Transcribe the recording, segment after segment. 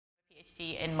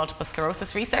PhD in multiple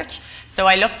sclerosis research. So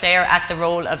I looked there at the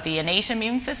role of the innate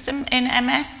immune system in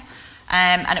MS,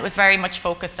 and it was very much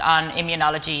focused on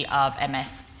immunology of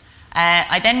MS.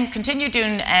 I then continued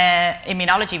doing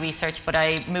immunology research, but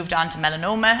I moved on to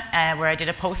melanoma, where I did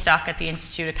a postdoc at the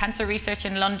Institute of Cancer Research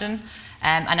in London.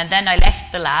 And then I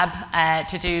left the lab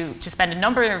to spend a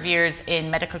number of years in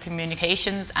medical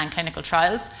communications and clinical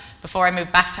trials before I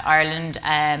moved back to Ireland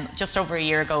just over a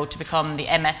year ago to become the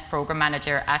MS Programme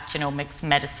Manager at Genomics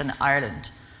Medicine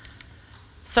Ireland.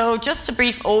 So just a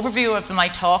brief overview of my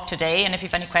talk today, and if you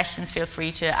have any questions, feel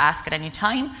free to ask at any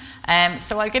time.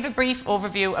 So I'll give a brief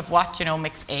overview of what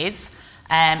genomics is,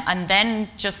 and then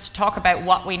just talk about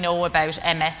what we know about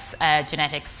MS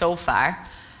genetics so far.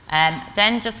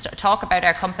 Then just talk about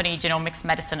our company, Genomics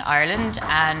Medicine Ireland,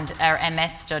 and our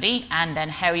MS study, and then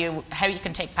how you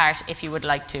can take part if you would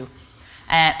like to.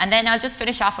 And then I'll just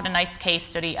finish off with a nice case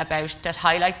study that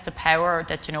highlights the power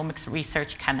that genomics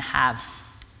research can have.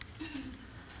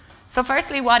 So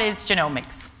firstly, what is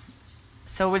genomics?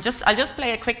 So I'll just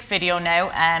play a quick video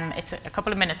now. It's a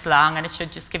couple of minutes long, and it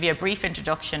should just give you a brief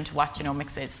introduction to what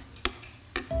genomics is.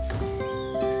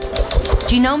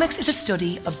 Genomics is a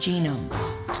study of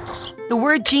genomes. The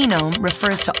word genome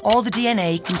refers to all the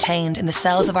DNA contained in the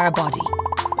cells of our body.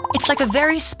 It's like a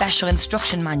very special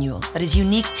instruction manual that is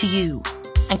unique to you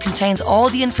and contains all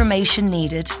the information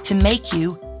needed to make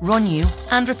you, run you,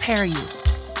 and repair you.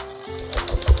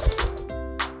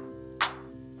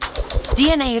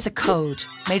 DNA is a code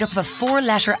made up of a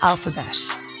 4-letter alphabet,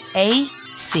 A,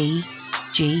 C,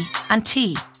 G, and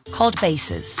T, called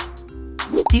bases.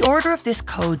 The order of this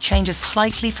code changes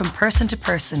slightly from person to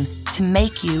person to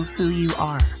make you who you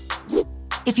are.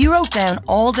 If you wrote down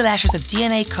all the letters of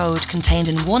DNA code contained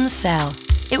in one cell,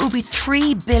 it would be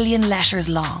 3 billion letters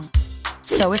long.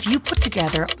 So if you put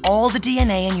together all the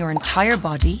DNA in your entire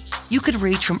body, you could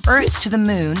reach from Earth to the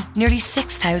Moon nearly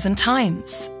 6,000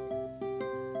 times.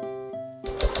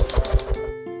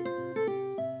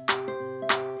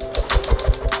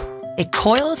 It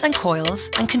coils and coils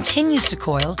and continues to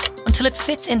coil until it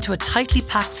fits into a tightly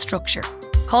packed structure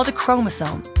called a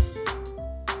chromosome.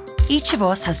 Each of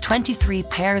us has 23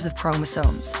 pairs of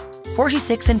chromosomes,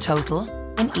 46 in total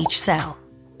in each cell.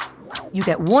 You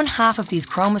get one half of these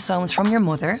chromosomes from your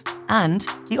mother and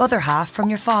the other half from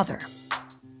your father.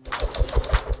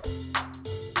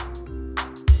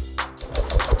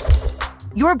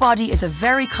 Your body is a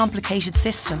very complicated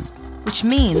system, which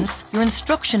means your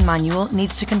instruction manual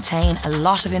needs to contain a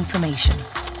lot of information.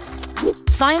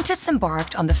 Scientists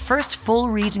embarked on the first full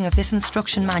reading of this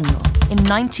instruction manual in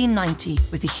 1990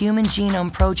 with the Human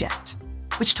Genome Project,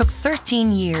 which took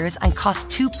 13 years and cost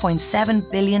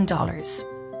 $2.7 billion.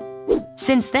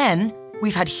 Since then,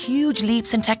 we've had huge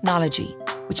leaps in technology,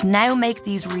 which now make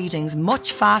these readings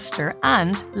much faster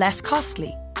and less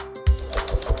costly.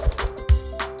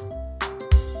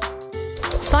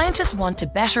 Scientists want to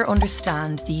better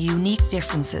understand the unique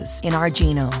differences in our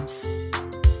genomes.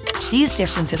 These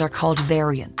differences are called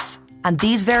variants, and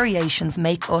these variations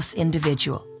make us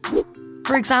individual.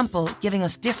 For example, giving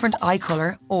us different eye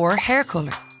colour or hair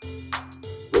colour.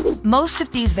 Most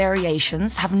of these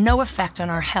variations have no effect on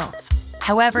our health.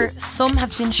 However, some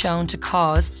have been shown to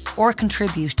cause or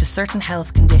contribute to certain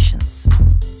health conditions.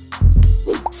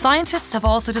 Scientists have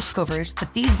also discovered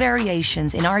that these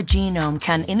variations in our genome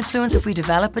can influence if we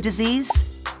develop a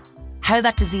disease, how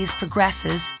that disease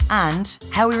progresses, and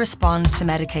how we respond to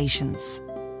medications.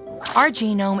 Our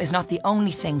genome is not the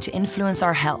only thing to influence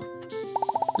our health.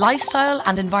 Lifestyle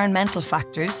and environmental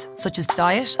factors, such as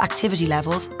diet, activity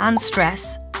levels, and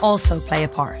stress, also play a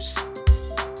part.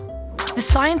 The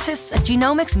scientists at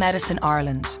Genomics Medicine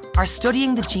Ireland are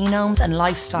studying the genomes and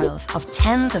lifestyles of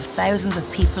tens of thousands of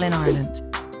people in Ireland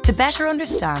to better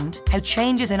understand how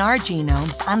changes in our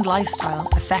genome and lifestyle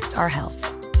affect our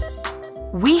health.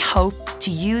 We hope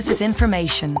to use this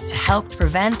information to help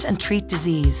prevent and treat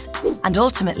disease and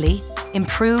ultimately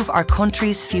improve our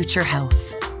country's future health.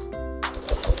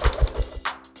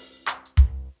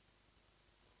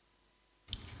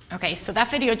 Okay, so that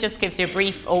video just gives you a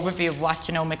brief overview of what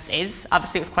genomics is.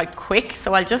 Obviously, it was quite quick,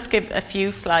 so I'll just give a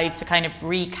few slides to kind of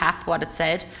recap what it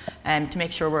said to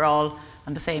make sure we're all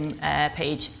on the same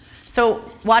page. So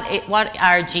what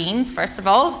are genes, first of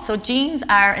all? So genes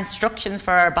are instructions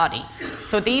for our body.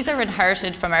 So these are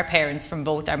inherited from our parents, from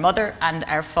both our mother and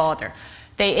our father.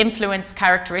 They influence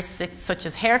characteristics such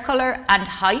as hair colour and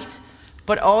height,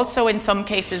 but also in some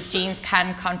cases genes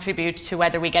can contribute to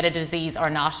whether we get a disease or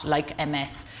not, like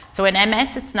MS. So in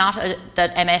MS, it's not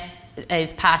that MS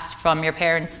is passed from your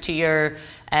parents to your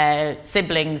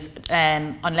siblings,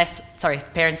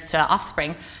 parents to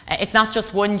offspring, it's not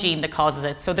just one gene that causes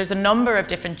it. So there's a number of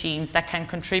different genes that can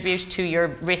contribute to your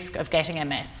risk of getting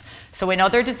MS. So in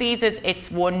other diseases, it's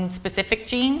one specific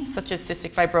gene, such as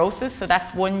cystic fibrosis. So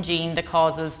that's one gene that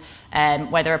causes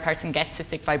whether a person gets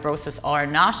cystic fibrosis or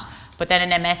not. But then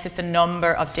in MS, it's a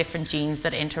number of different genes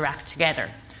that interact together.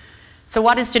 So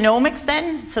what is genomics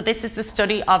then? So this is the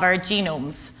study of our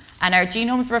genomes. And our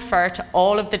genomes refer to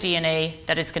all of the DNA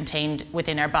that is contained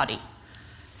within our body.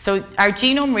 So our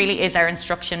genome really is our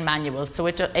instruction manual. So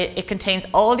it contains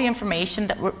all the information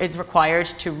that is required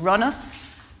to run us,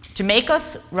 to make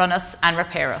us, run us, and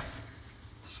repair us.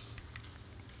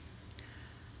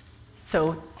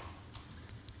 So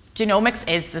genomics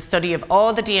is the study of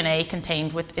all the DNA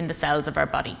contained within the cells of our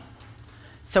body.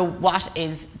 So what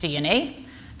is DNA?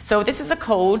 So this is a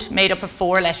code made up of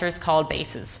 4 letters called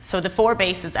bases. So the 4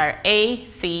 bases are A,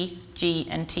 C, G,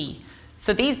 and T.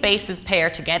 So these bases pair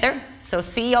together. So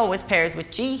C always pairs with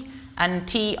G, and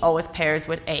T always pairs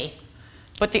with A.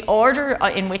 But the order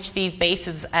in which these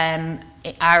bases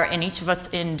are in each of us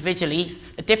individually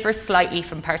differs slightly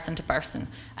from person to person.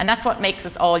 And that's what makes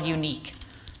us all unique.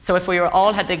 So if we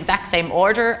all had the exact same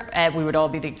order, we would all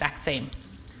be the exact same.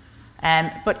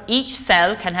 But each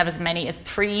cell can have as many as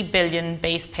 3 billion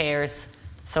base pairs.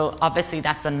 So obviously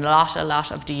that's a lot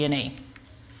of DNA.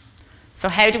 So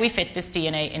how do we fit this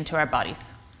DNA into our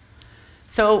bodies?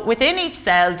 So within each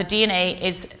cell, the DNA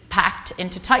is packed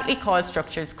into tightly coiled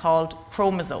structures called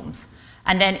chromosomes.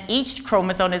 And then each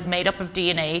chromosome is made up of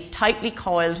DNA tightly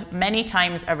coiled many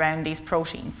times around these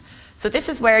proteins. So this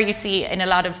is where you see in a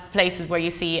lot of places where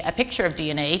you see a picture of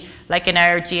DNA, like in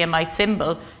our GMI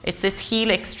symbol, it's this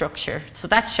helix structure. So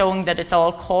that's showing that it's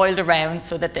all coiled around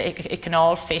so that it can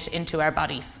all fit into our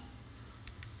bodies.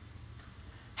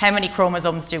 How many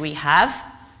chromosomes do we have?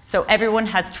 So everyone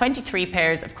has 23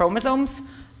 pairs of chromosomes,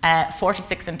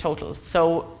 46 in total.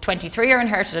 So 23 are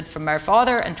inherited from our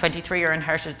father and 23 are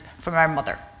inherited from our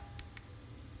mother.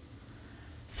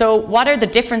 So what are the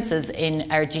differences in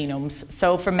our genomes?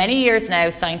 So for many years now,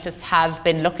 scientists have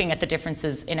been looking at the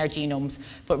differences in our genomes.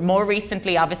 But more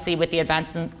recently, obviously, with the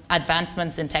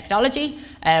advancements in technology,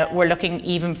 we're looking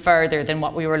even further than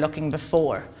what we were looking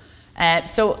before.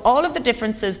 So all of the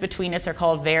differences between us are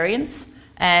called variants.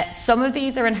 Some of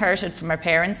these are inherited from our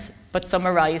parents, but some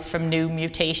arise from new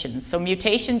mutations. So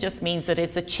mutation just means that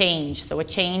it's a change. So a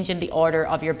change in the order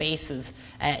of your bases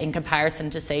in comparison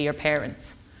to, say, your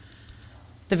parents.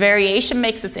 The variation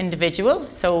makes us individual,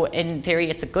 so in theory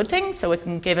it's a good thing, so it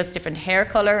can give us different hair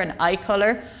colour and eye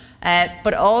colour,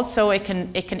 but also it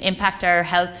can impact our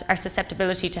health, our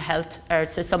susceptibility to health, or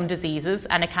to some diseases,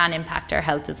 and it can impact our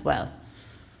health as well.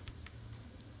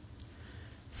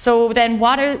 So then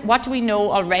what do we know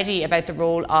already about the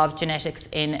role of genetics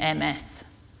in MS?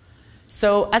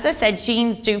 So as I said,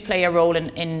 genes do play a role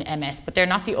in MS, but they're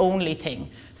not the only thing.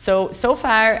 So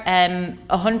far,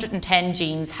 110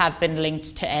 genes have been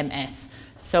linked to MS.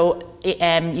 So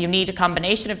you need a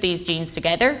combination of these genes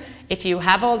together. If you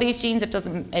have all these genes, it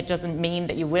doesn't mean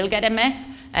that you will get MS.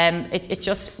 It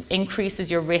just increases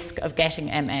your risk of getting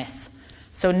MS.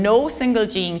 So no single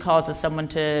gene causes someone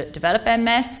to develop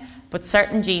MS, but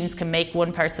certain genes can make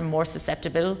one person more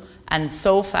susceptible, and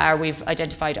so far we've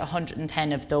identified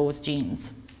 110 of those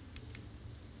genes.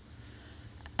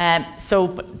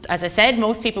 So as I said,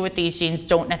 most people with these genes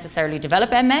don't necessarily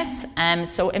develop MS,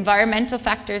 so environmental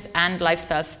factors and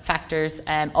lifestyle factors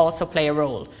also play a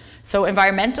role. So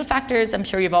environmental factors, I'm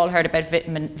sure you've all heard about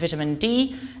vitamin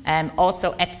D,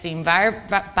 also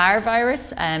Epstein-Barr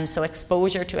virus, so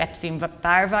exposure to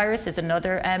Epstein-Barr virus is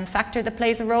another factor that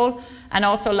plays a role, and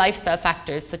also lifestyle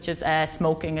factors such as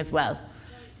smoking as well.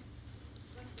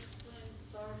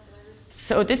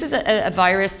 So this is a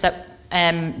virus that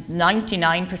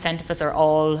 99% of us are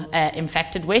all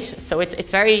infected with, so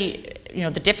it's very,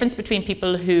 the difference between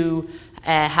people who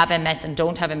have MS and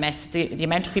don't have MS, the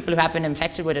amount of people who have been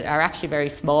infected with it are actually very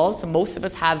small. So most of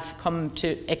us have come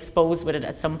to exposed with it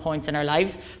at some points in our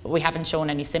lives, but we haven't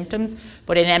shown any symptoms.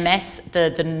 But in MS,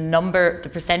 the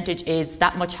percentage is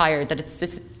that much higher, that it's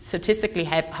statistically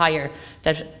higher,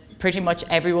 that pretty much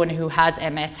everyone who has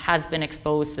MS has been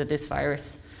exposed to this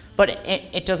virus. But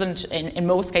it doesn't, in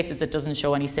most cases, it doesn't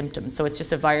show any symptoms. So it's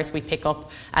just a virus we pick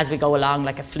up as we go along,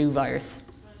 like a flu virus.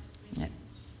 Yeah.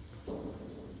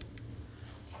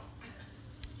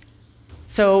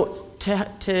 So to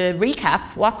recap,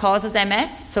 what causes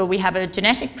MS? So we have a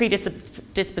genetic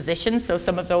predisposition, so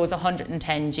some of those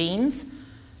 110 genes.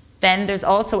 Then there's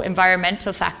also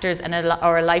environmental factors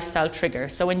or a lifestyle trigger.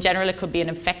 So in general, it could be an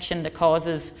infection that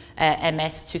causes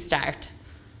MS to start.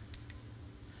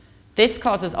 This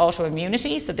causes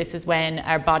autoimmunity, so this is when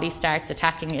our body starts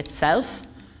attacking itself.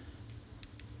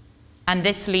 And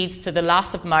this leads to the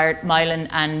loss of myelin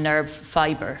and nerve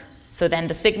fibre. So then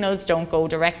the signals don't go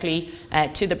directly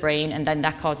to the brain, and then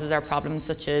that causes our problems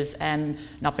such as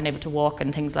not being able to walk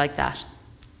and things like that.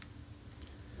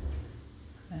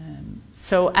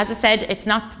 So as I said, it's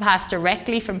not passed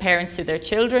directly from parents to their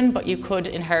children, but you could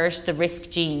inherit the risk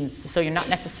genes. So you're not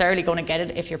necessarily going to get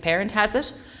it if your parent has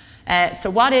it. So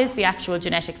what is the actual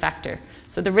genetic factor?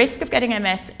 So the risk of getting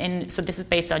MS, so this is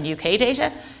based on UK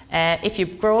data. If you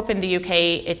grow up in the UK,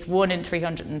 it's 1 in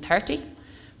 330.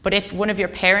 But if one of your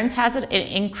parents has it, it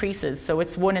increases. So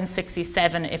it's 1 in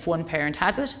 67 if one parent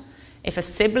has it. If a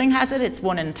sibling has it, it's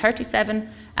 1 in 37.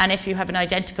 And if you have an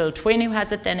identical twin who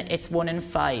has it, then it's 1 in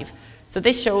 5. So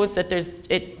this shows that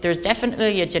there's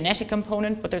definitely a genetic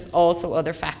component, but there's also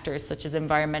other factors such as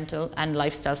environmental and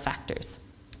lifestyle factors.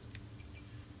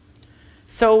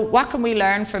 So what can we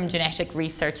learn from genetic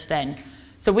research then?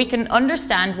 So we can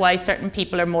understand why certain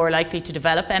people are more likely to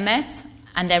develop MS.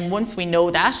 And then once we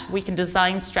know that, we can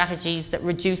design strategies that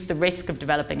reduce the risk of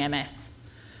developing MS.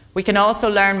 We can also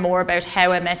learn more about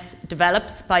how MS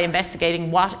develops by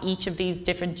investigating what each of these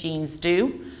different genes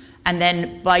do. And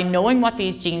then by knowing what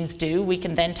these genes do, we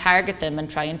can then target them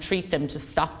and try and treat them to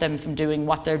stop them from doing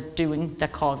what they're doing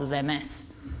that causes MS.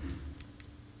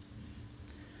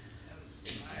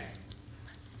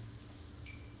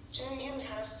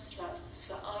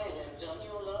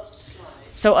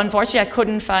 So unfortunately, I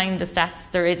couldn't find the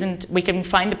stats. There isn't. We can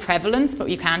find the prevalence, but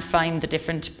you can't find the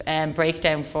different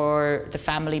breakdown for the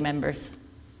family members.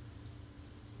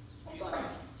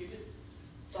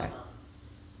 Sorry.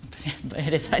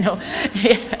 It is, I know.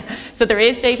 Yeah. So there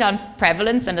is data on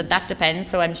prevalence, and that depends.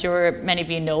 So I'm sure many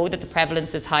of you know that the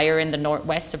prevalence is higher in the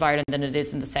northwest of Ireland than it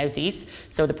is in the southeast.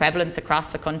 So the prevalence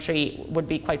across the country would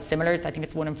be quite similar. So I think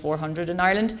it's 1 in 400 in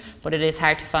Ireland, but it is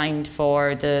hard to find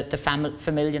for the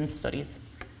familial studies.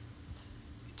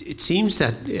 It seems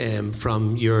that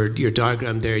from your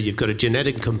diagram there, you've got a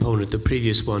genetic component, the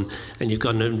previous one, and you've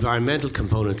got an environmental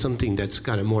component, something that's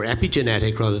kind of more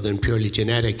epigenetic rather than purely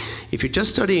genetic. If you're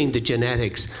just studying the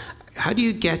genetics, how do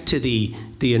you get to the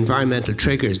environmental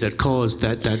triggers that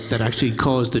actually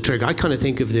cause the trigger? I kind of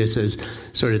think of this as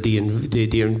sort of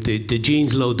the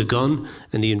genes load the gun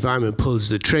and the environment pulls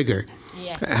the trigger.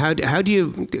 Yes. How do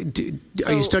you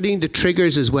are you studying the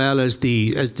triggers as well as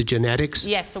the genetics?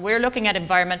 Yes, so we're looking at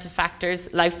environmental factors,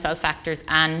 lifestyle factors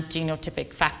and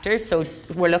genotypic factors. So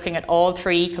we're looking at all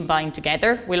three combined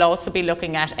together. We'll also be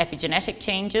looking at epigenetic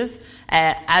changes.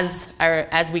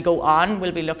 As we go on,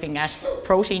 we'll be looking at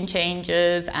protein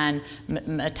changes and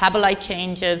metabolite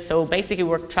changes. So basically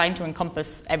we're trying to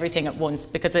encompass everything at once,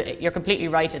 because you're completely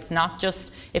right. It's not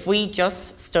just, if we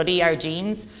just study our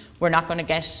genes, we're not going to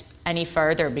get any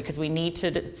further, because we need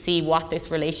to see what this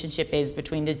relationship is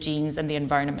between the genes and the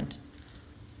environment.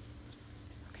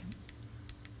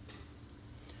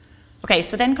 Okay,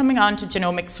 so then coming on to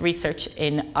genomics research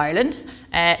in Ireland.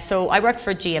 So I work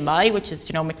for GMI, which is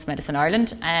Genomics Medicine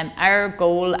Ireland. Our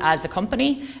goal as a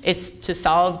company is to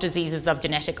solve diseases of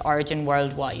genetic origin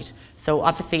worldwide. So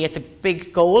obviously it's a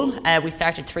big goal. We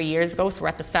started 3 years ago, so we're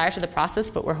at the start of the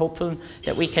process, but we're hopeful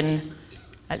that we can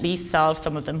at least solve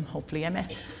some of them, hopefully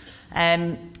MS.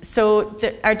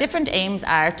 Our different aims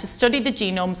are to study the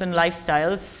genomes and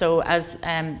lifestyles. So as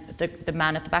the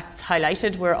man at the back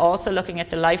highlighted, we're also looking at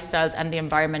the lifestyles and the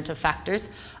environmental factors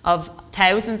of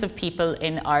thousands of people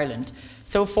in Ireland.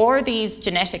 So for these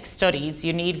genetic studies,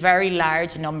 you need very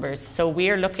large numbers. So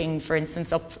we're looking, for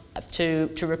instance, up to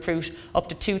recruit up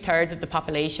to 2/3 of the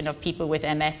population of people with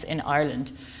MS in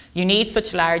Ireland. You need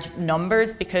such large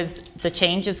numbers because the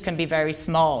changes can be very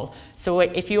small. So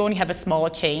if you only have a small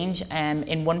change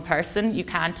in one person, you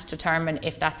can't determine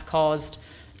if that's caused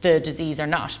the disease or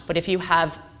not. But if you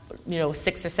have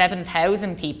 6,000 or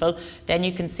 7,000 people, then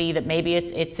you can see that maybe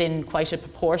it's in quite a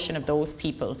proportion of those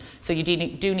people. So you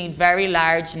do need very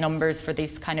large numbers for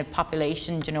these kind of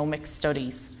population genomic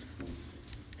studies.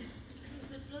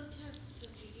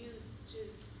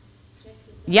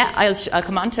 Yeah, I'll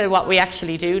come on to what we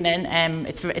actually do then.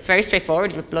 It's very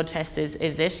straightforward. The blood test is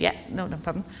it. Yeah, no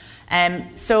problem.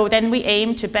 So then we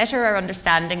aim to better our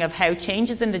understanding of how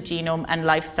changes in the genome and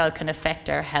lifestyle can affect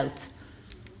our health.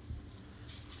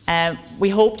 We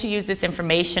hope to use this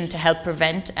information to help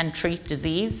prevent and treat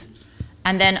disease,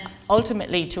 and then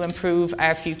ultimately to improve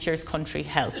our future's country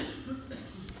health.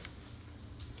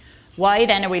 Why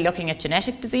then are we looking at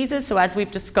genetic diseases? So as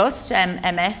we've discussed,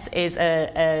 MS is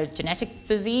a genetic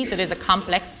disease. It is a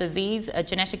complex disease, a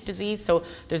genetic disease. So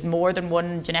there's more than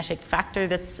one genetic factor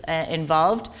that's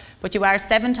involved. But you are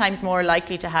 7 times more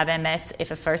likely to have MS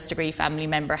if a first-degree family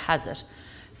member has it.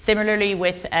 Similarly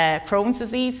with Crohn's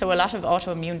disease, so a lot of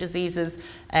autoimmune diseases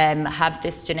have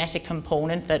this genetic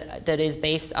component that is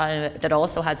based on, that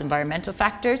also has environmental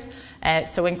factors.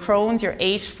 So in Crohn's, you're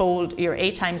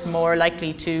 8 times more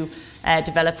likely to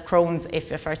develop Crohn's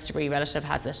if a first-degree relative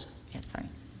has it. Yeah, sorry.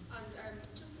 And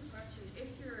just a question, if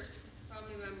your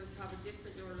family members have a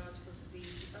different neurological disease,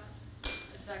 would that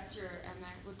affect your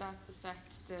would that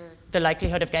affect the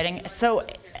likelihood of getting? So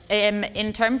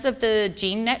in terms of the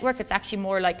gene network, it's actually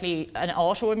more likely an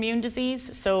autoimmune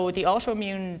disease. So the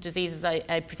autoimmune diseases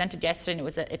I presented yesterday,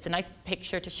 and it's a nice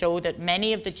picture to show that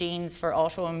many of the genes for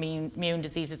autoimmune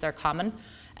diseases are common.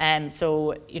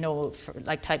 So, you know,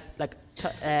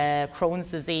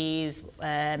 Crohn's disease,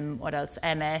 what else?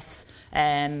 MS,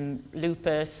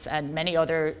 lupus, and many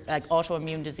other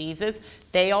autoimmune diseases.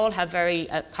 They all have very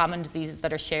common diseases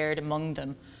that are shared among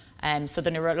them. So the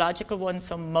neurological one,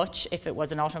 so much. If it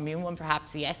was an autoimmune one,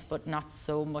 perhaps yes, but not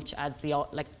so much as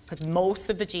because most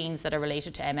of the genes that are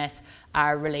related to MS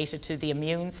are related to the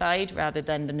immune side rather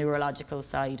than the neurological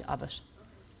side of it.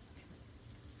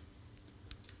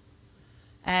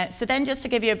 So then just to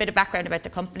give you a bit of background about the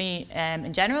company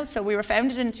in general. So we were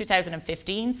founded in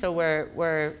 2015, so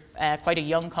we're quite a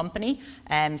young company.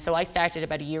 So I started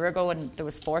about a year ago and there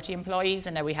was 40 employees,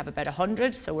 and now we have about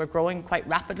 100. So we're growing quite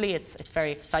rapidly. It's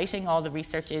very exciting. All the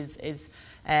research is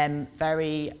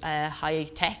very high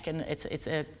tech, and it's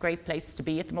a great place to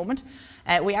be at the moment.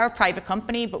 We are a private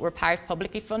company, but we're part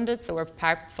publicly funded. So we're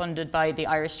part funded by the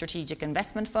Irish Strategic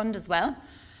Investment Fund as well.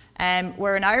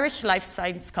 We're an Irish life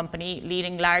science company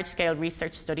leading large-scale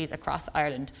research studies across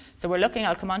Ireland. So we're looking,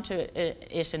 I'll come on to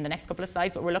it in the next couple of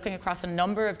slides, but we're looking across a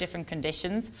number of different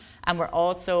conditions, and we're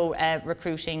also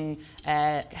recruiting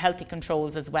healthy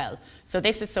controls as well. So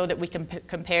this is so that we can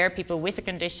compare people with a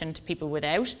condition to people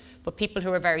without, but people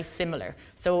who are very similar.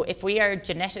 So if we are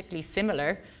genetically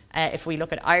similar, if we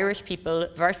look at Irish people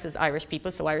versus Irish people,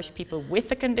 so Irish people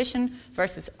with a condition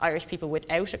versus Irish people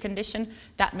without a condition,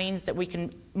 that means that we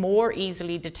can more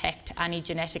easily detect any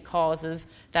genetic causes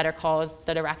that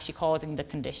are actually causing the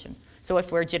condition. So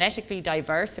if we're genetically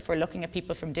diverse, if we're looking at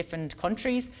people from different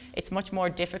countries, it's much more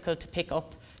difficult to pick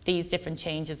up these different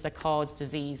changes that cause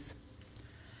disease.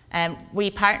 We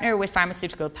partner with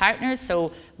pharmaceutical partners,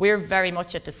 so we're very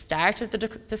much at the start of the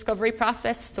discovery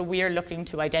process. So we are looking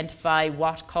to identify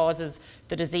what causes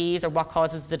the disease or what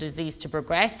causes the disease to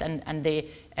progress, and the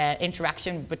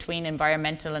interaction between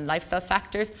environmental and lifestyle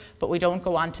factors, but we don't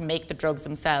go on to make the drugs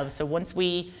themselves. So once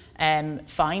we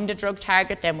find a drug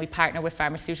target, then we partner with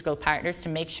pharmaceutical partners to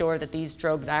make sure that these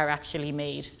drugs are actually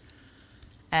made.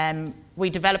 We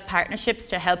develop partnerships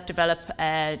to help develop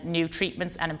new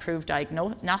treatments and improve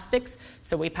diagnostics.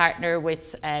 So we partner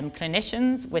with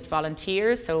clinicians, with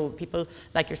volunteers, so people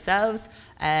like yourselves,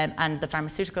 and the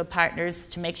pharmaceutical partners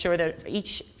to make sure that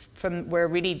we're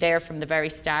really there from the very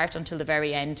start until the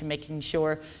very end, to making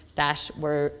sure that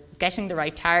we're getting the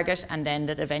right target, and then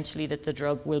that eventually that the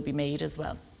drug will be made as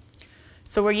well.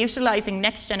 So we're utilising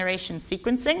next generation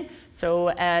sequencing.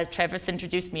 So Travis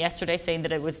introduced me yesterday saying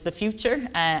that it was the future,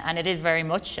 and it is very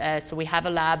much. So we have a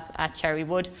lab at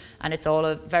Cherrywood, and it's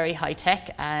all very high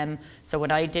tech. So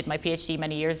when I did my PhD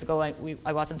many years ago,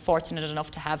 I wasn't fortunate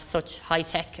enough to have such high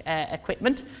tech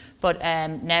equipment. But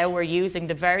now we're using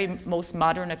the very most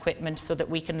modern equipment so that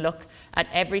we can look at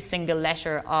every single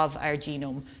letter of our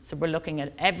genome. So we're looking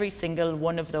at every single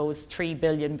one of those 3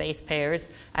 billion base pairs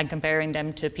and comparing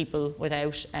them to people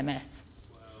without MS.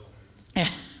 Wow.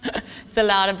 It's a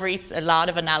lot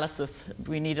of analysis.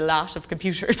 We need a lot of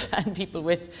computers and people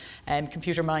with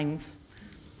computer minds.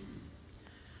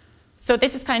 So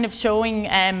this is kind of showing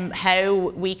how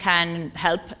we can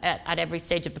help at every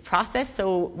stage of the process.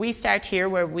 So we start here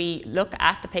where we look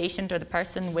at the patient or the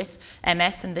person with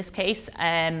MS in this case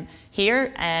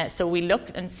here. So we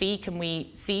look and see, can we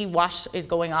see what is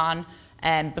going on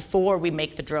before we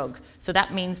make the drug. So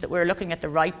that means that we're looking at the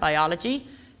right biology.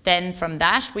 Then from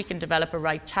that we can develop a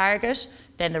right target.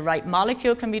 Then the right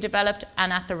molecule can be developed,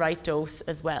 and at the right dose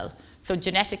as well. So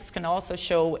genetics can also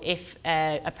show if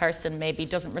a person maybe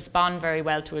doesn't respond very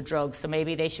well to a drug, so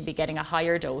maybe they should be getting a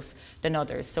higher dose than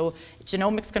others. So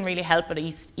genomics can really help at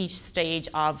each stage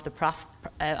of the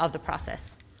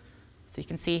process. So you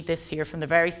can see this here from the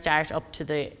very start up to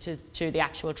the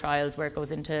actual trials where it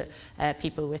goes into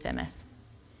people with MS.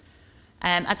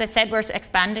 As I said, we're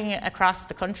expanding across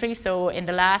the country. So in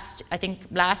the I think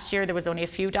last year there was only a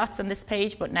few dots on this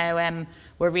page, but now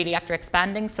we're really after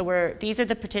expanding. So these are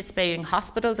the participating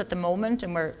hospitals at the moment,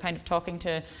 and we're kind of talking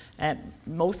to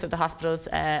most of the hospitals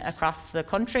across the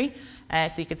country.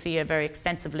 So you can see a very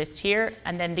extensive list here.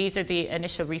 And then these are the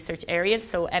initial research areas.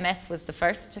 So MS was the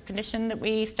first condition that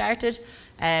we started,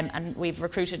 and we've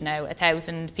recruited now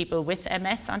 1,000 people with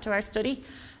MS onto our study.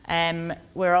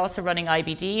 We're also running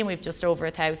IBD, and we've just over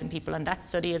 1,000 people in that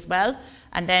study as well.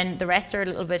 And then the rest are a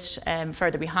little bit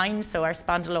further behind. So our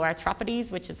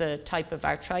spondyloarthropathies, which is a type of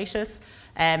arthritis,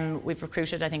 we've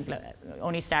recruited, I think,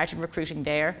 only started recruiting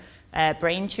there.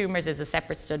 Brain tumours is a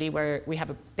separate study where we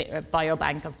have a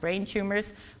biobank of brain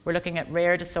tumours. We're looking at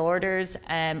rare disorders.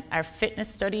 Our fitness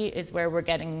study is where we're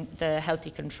getting the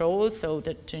healthy controls, so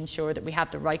that to ensure that we have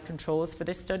the right controls for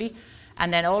this study.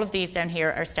 And then all of these down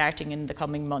here are starting in the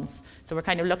coming months. So we're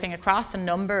kind of looking across a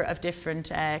number of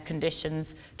different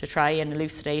conditions to try and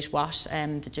elucidate what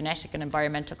the genetic and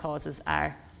environmental causes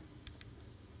are.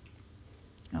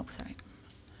 Oh, sorry.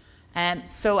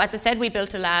 So as I said, we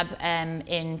built a lab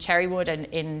in Cherrywood and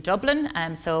in Dublin.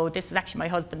 So this is actually my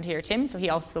husband here, Tim, so he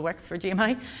also works for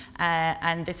GMI.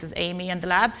 And this is Amy in the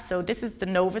lab. So this is the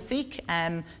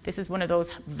NovaSeq. This is one of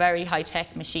those very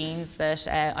high-tech machines that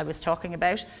I was talking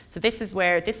about. So this is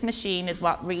where this machine is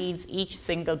what reads each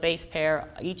single base pair,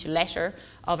 each letter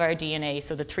of our DNA.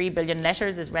 So the 3 billion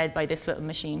letters is read by this little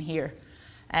machine here.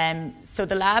 So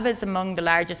the lab is among the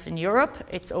largest in Europe.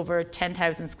 It's over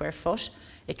 10,000 square foot.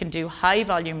 It can do high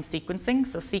volume sequencing.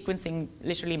 So sequencing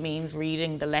literally means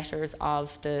reading the letters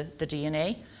of the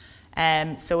DNA.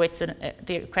 So it's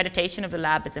the accreditation of the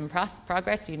lab is in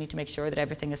progress. So you need to make sure that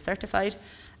everything is certified.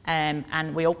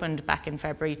 And we opened back in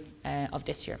February of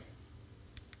this year.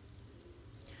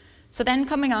 So then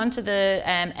coming on to the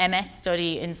MS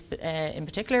study in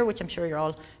particular, which I'm sure you're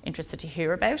all interested to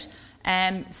hear about.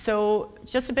 So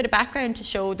just a bit of background to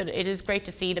show that it is great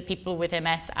to see that people with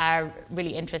MS are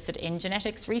really interested in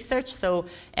genetics research. So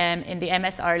in the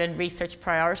MS Ireland Research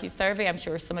Priorities Survey, I'm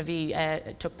sure some of you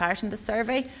took part in the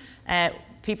survey,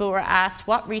 people were asked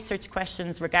what research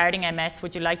questions regarding MS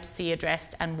would you like to see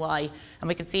addressed and why? And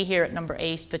we can see here at number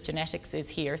 8 that genetics is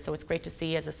here. So it's great to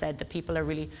see, as I said, that people are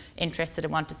really interested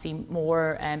and want to see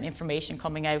more information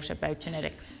coming out about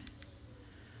genetics.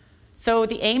 So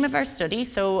the aim of our study,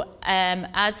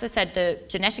 as I said, the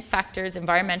genetic factors,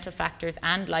 environmental factors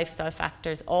and lifestyle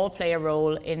factors all play a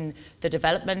role in the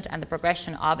development and the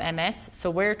progression of MS.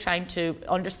 So we're trying to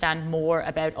understand more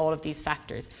about all of these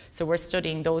factors. So we're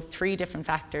studying those 3 different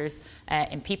factors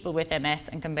in people with MS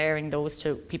and comparing those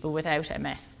to people without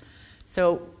MS.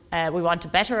 So we want to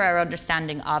better our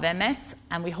understanding of MS,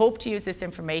 and we hope to use this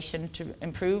information to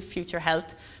improve future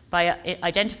health by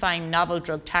identifying novel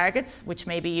drug targets, which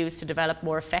may be used to develop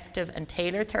more effective and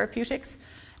tailored therapeutics,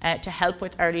 to help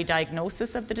with early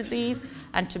diagnosis of the disease,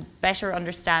 and to better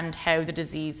understand how the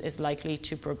disease is likely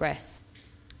to progress.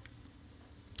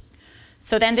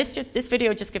 So then this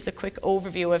video just gives a quick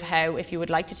overview of how, if you would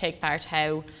like to take part,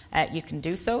 how you can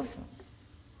do so.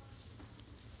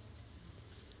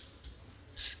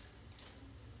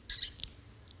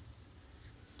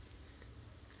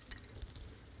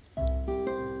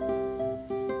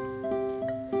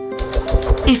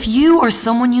 If you or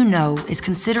someone you know is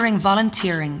considering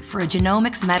volunteering for a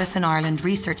Genomics Medicine Ireland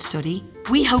research study,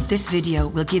 we hope this video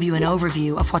will give you an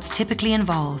overview of what's typically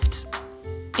involved.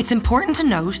 It's important to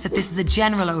note that this is a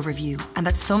general overview and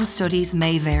that some studies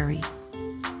may vary.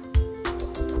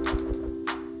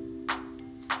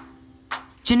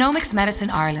 Genomics Medicine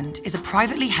Ireland is a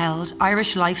privately held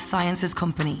Irish life sciences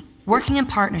company working in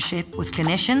partnership with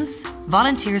clinicians,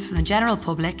 volunteers from the general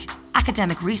public,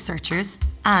 academic researchers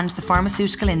and the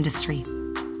pharmaceutical industry.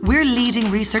 We're leading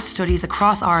research studies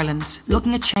across Ireland,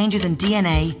 looking at changes in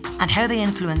DNA and how they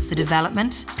influence the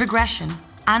development, progression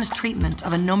and treatment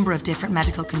of a number of different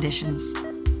medical conditions.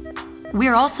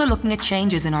 We're also looking at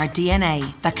changes in our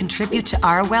DNA that contribute to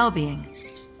our well-being.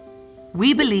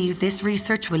 We believe this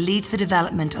research will lead to the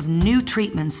development of new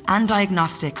treatments and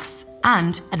diagnostics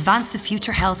and advance the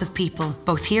future health of people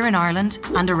both here in Ireland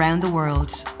and around the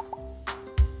world.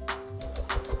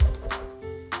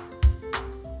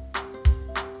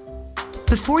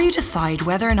 Before you decide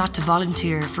whether or not to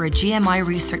volunteer for a GMI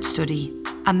research study,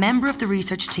 a member of the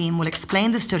research team will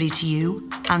explain the study to you,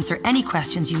 answer any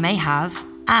questions you may have,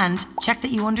 and check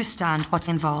that you understand what's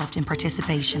involved in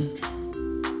participation.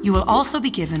 You will also be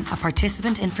given a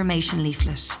participant information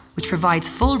leaflet, which provides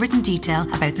full written detail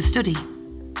about the study.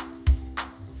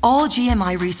 All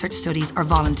GMI research studies are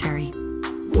voluntary.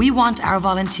 We want our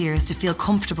volunteers to feel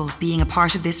comfortable being a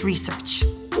part of this research.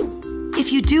 If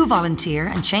If you do volunteer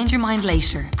and change your mind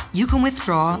later, you can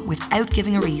withdraw without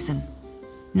giving a reason.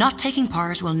 Not taking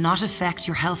part will not affect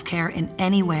your healthcare in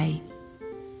any way.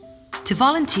 To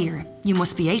volunteer, you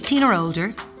must be 18 or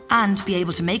older and be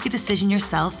able to make a decision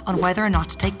yourself on whether or not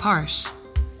to take part.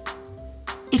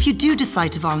 If you do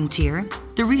decide to volunteer,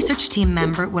 the research team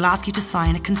member will ask you to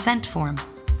sign a consent form.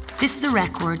 This is a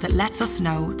record that lets us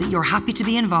know that you're happy to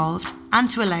be involved and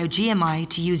to allow GMI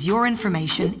to use your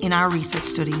information in our research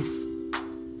studies.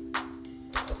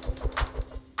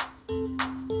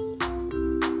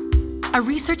 A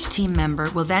research team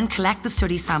member will then collect the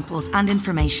study samples and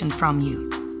information from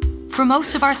you. For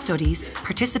most of our studies,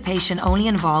 participation only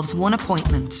involves one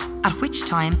appointment, at which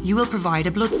time you will provide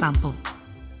a blood sample.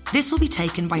 This will be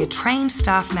taken by a trained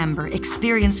staff member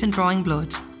experienced in drawing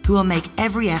blood, who will make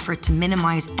every effort to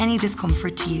minimise any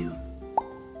discomfort to you.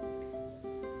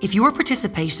 If you're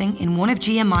participating in one of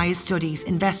GMI's studies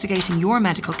investigating your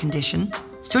medical condition,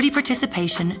 study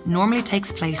participation normally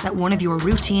takes place at one of your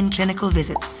routine clinical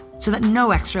visits, so that no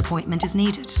extra appointment is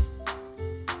needed.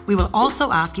 We will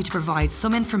also ask you to provide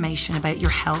some information about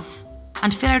your health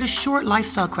and fill out a short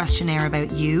lifestyle questionnaire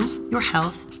about you, your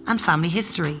health and family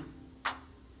history.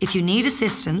 If you need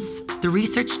assistance, the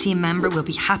research team member will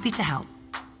be happy to help.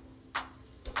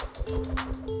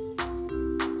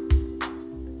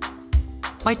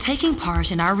 By taking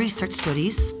part in our research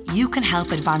studies, you can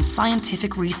help advance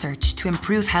scientific research to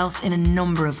improve health in a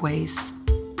number of ways.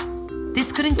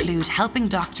 This could include helping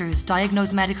doctors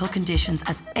diagnose medical conditions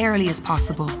as early as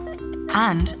possible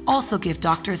and also give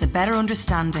doctors a better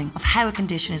understanding of how a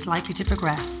condition is likely to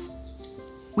progress.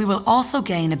 We will also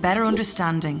gain a better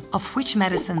understanding of which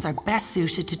medicines are best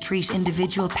suited to treat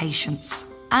individual patients.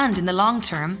 And in the long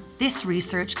term, this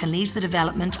research can lead to the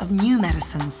development of new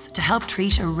medicines to help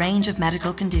treat a range of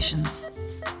medical conditions.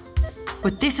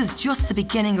 But this is just the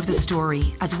beginning of the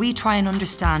story as we try and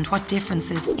understand what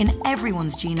differences in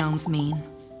everyone's genomes mean.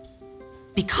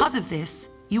 Because of this,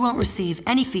 you won't receive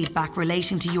any feedback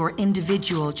relating to your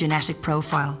individual genetic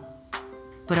profile.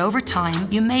 But over time,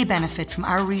 you may benefit from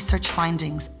our research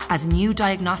findings as new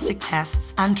diagnostic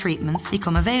tests and treatments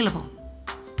become available.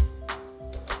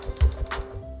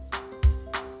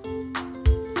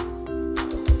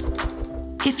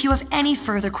 If you have any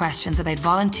further questions about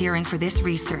volunteering for this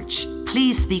research,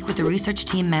 please speak with the research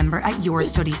team member at your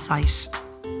study site.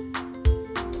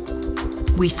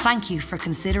 We thank you for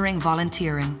considering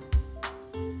volunteering.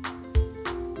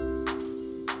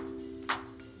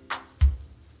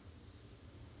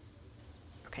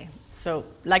 Okay, so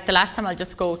like the last time, I'll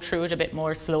just go through it a bit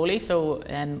more slowly so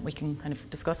we can kind of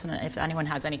discuss it. And if anyone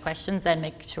has any questions, then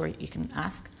make sure you can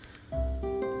ask.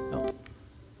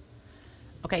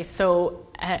 Okay, so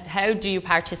how do you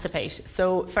participate?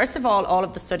 So first of all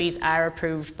of the studies are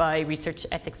approved by research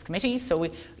ethics committees. So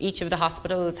each of the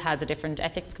hospitals has a different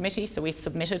ethics committee. So we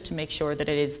submit it to make sure that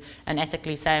it is an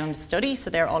ethically sound study. So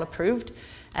they're all approved.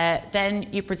 Then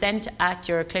you present at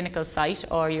your clinical site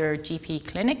or your GP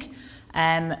clinic.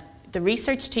 The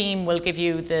research team will give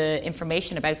you the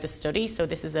information about the study. So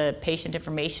this is a patient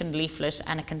information leaflet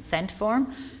and a consent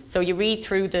form. So you read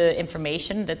through the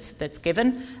information that's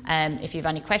given. If you have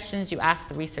any questions, you ask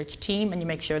the research team and you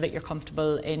make sure that you're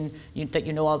comfortable that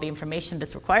you know all the information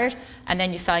that's required. And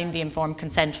then you sign the informed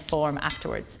consent form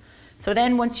afterwards. So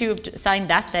then once you've signed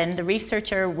that, then the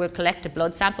researcher will collect a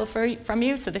blood sample from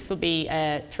you. So this will be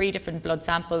 3 different blood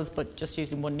samples, but just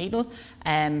using one needle.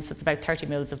 So it's about 30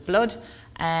 mils of blood.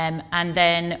 And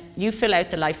then you fill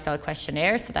out the lifestyle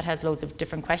questionnaire. So that has loads of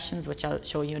different questions, which I'll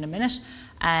show you in a minute.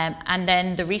 And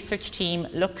then the research team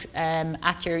look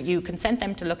you consent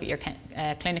them to look at your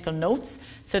clinical notes.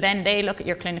 So then they look at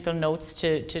your clinical notes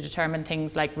to determine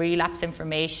things like relapse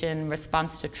information,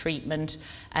 response to treatment,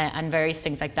 and various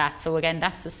things like that. So again,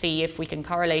 that's to see if we can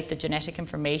correlate the genetic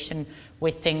information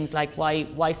with things like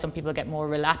why some people get more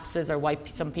relapses or why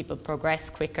some people progress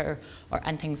quicker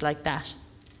and things like that.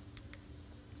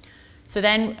 So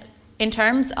then, in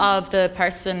terms of the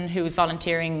person who's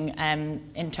volunteering,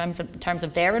 in terms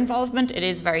of their involvement, it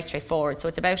is very straightforward. So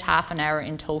it's about half an hour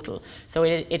in total. So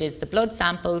it is the blood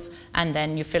samples, and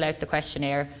then you fill out the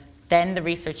questionnaire. Then the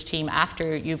research team,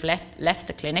 after you've left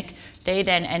the clinic, they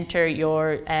then enter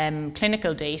your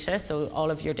clinical data, so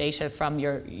all of your data from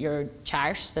your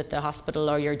chart that the hospital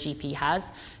or your GP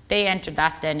has. They enter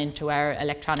that then into our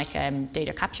electronic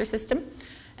data capture system.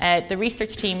 The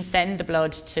research team send the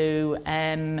blood to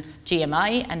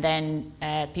GMI, and then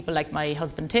people like my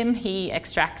husband Tim, he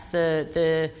extracts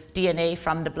the DNA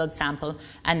from the blood sample,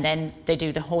 and then they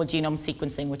do the whole genome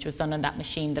sequencing, which was done on that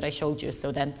machine that I showed you.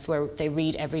 So that's where they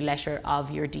read every letter of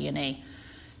your DNA.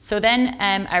 So then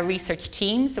our research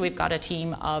team, so we've got a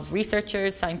team of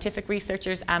researchers, scientific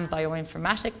researchers and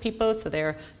bioinformatic people, so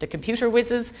they're the computer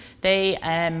whizzes. They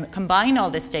combine all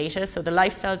this data, so the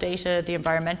lifestyle data, the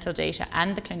environmental data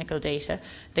and the clinical data.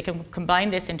 They can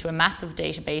combine this into a massive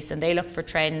database and they look for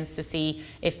trends to see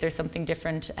if there's something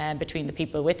different between the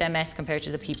people with MS compared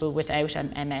to the people without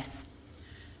MS.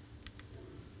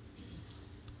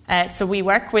 So we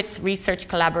work with research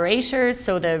collaborators,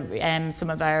 so some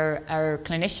of our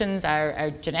clinicians,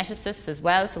 our geneticists as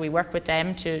well, so we work with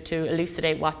them to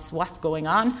elucidate what's going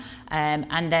on,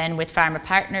 and then with pharma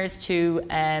partners to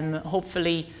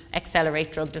hopefully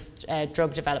accelerate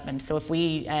drug development. So if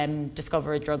we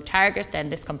discover a drug target, then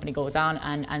this company goes on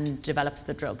and develops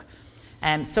the drug.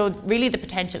 So really the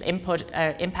potential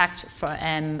impact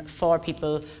for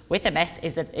people with MS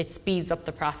is that it speeds up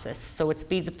the process. So it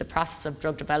speeds up the process of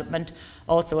drug development.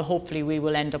 Also, hopefully we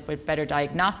will end up with better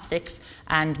diagnostics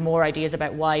and more ideas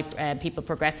about why people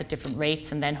progress at different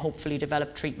rates and then hopefully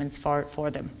develop treatments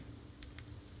for them.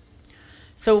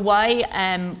 So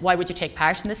why would you take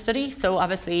part in this study? So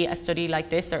obviously a study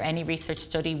like this or any research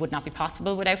study would not be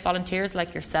possible without volunteers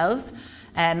like yourselves.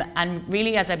 And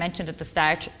really, as I mentioned at the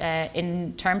start,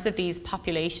 in terms of these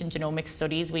population genomics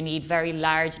studies, we need very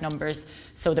large numbers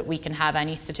so that we can have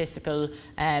any statistical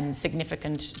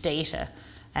significant data.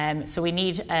 So we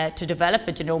need to develop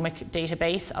a genomic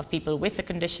database of people with a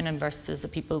condition versus the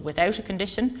people without a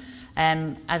condition.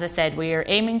 As I said, we are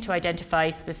aiming to identify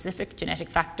specific genetic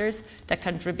factors that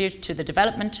contribute to the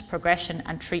development, progression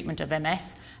and treatment of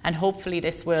MS, and hopefully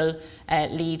this will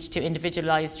lead to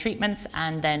individualised treatments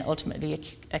and then ultimately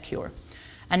a cure.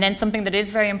 And then something that is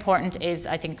very important is,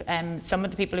 I think, some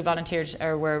of the people who volunteered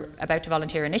or were about to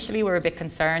volunteer initially were a bit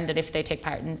concerned that if they take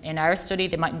part in our study,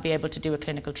 they mightn't be able to do a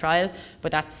clinical trial, but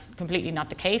that's completely not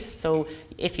the case. So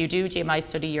if you do GMI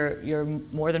study, you're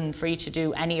more than free to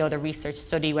do any other research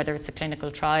study, whether it's a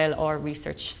clinical trial or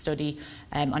research study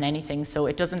on anything. So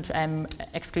it doesn't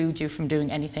exclude you from doing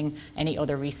any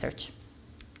other research.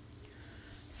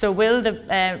 So will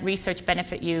the research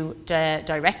benefit you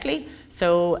directly?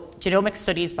 So genomic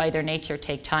studies by their nature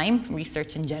take time,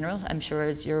 research in general. I'm sure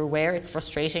as you're aware, it's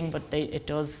frustrating, but it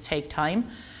does take time.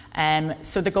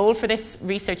 So the goal for this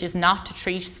research is not to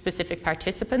treat specific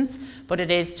participants, but it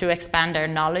is to expand our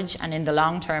knowledge and in the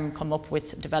long term come up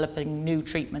with developing new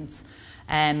treatments.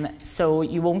 So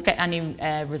you won't get any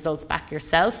results back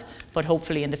yourself, but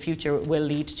hopefully in the future it will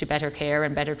lead to better care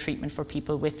and better treatment for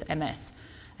people with MS.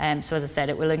 So as I said,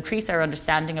 it will increase our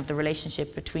understanding of the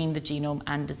relationship between the genome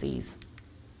and disease.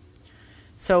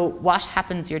 So what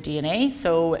happens to your DNA?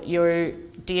 So your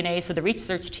DNA, so the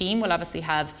research team will obviously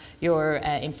have your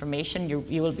information.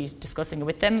 You will be discussing it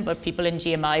with them, but people in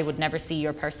GMI would never see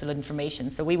your personal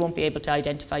information. So we won't be able to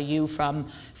identify you from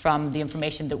the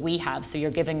information that we have. So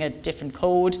you're giving a different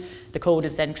code. The code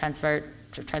is then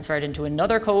transferred into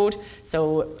another code.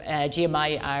 So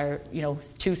GMI are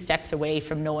 2 steps away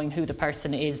from knowing who the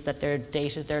person is that their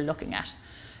data they're looking at.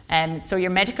 So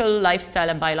your medical, lifestyle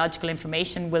and biological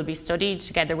information will be studied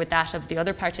together with that of the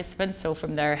other participants, so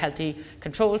from their healthy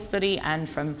control study and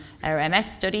from our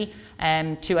MS study,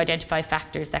 to identify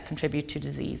factors that contribute to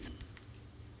disease.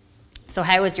 So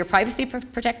how is your privacy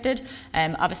protected?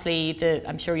 Obviously,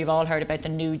 I'm sure you've all heard about the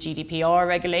new GDPR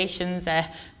regulations,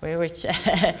 which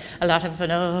a lot of people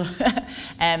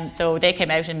know. So they came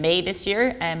out in May this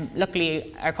year.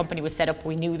 Luckily, our company was set up,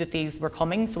 we knew that these were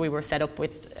coming, so we were set up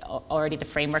with already the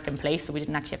framework in place, so we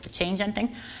didn't actually have to change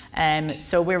anything.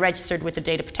 So we're registered with the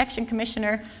Data Protection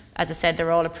Commissioner. As I said,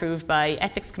 they're all approved by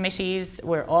ethics committees,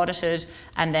 we're audited,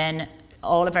 and then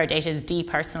all of our data is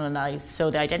depersonalised, so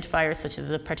the identifiers such as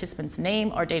the participant's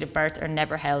name or date of birth are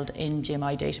never held in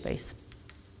GMI database.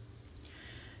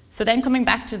 So then coming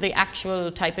back to the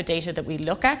actual type of data that we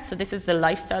look at, so this is the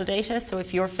lifestyle data. So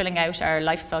if you're filling out our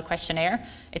lifestyle questionnaire,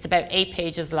 it's about 8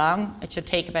 pages long. It should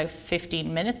take about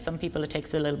 15 minutes. Some people it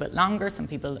takes a little bit longer, some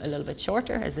people a little bit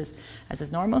shorter, as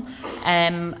is normal.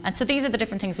 And so these are the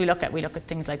different things we look at. We look at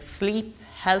things like sleep,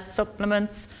 health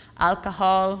supplements,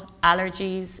 alcohol,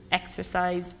 allergies,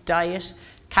 exercise, diet,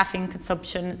 caffeine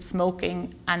consumption,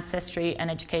 smoking, ancestry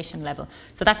and education level.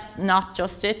 So that's not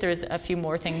just it, there's a few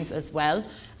more things as well.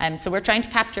 So we're trying to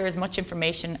capture as much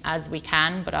information as we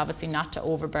can, but obviously not to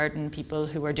overburden people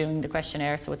who are doing the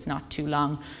questionnaire so it's not too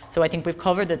long. So I think we've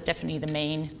covered definitely the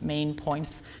main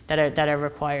points that are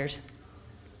required.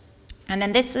 And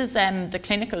then this is the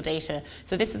clinical data.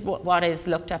 So this is what is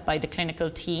looked at by the clinical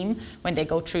team when they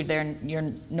go through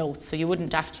your notes. So you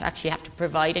wouldn't actually have to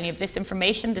provide any of this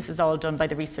information. This is all done by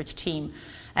the research team.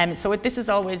 So this is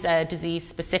always disease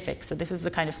specific. So this is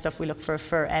the kind of stuff we look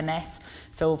for MS.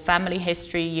 So family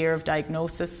history, year of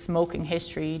diagnosis, smoking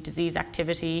history, disease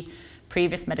activity,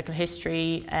 previous medical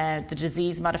history, the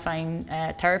disease-modifying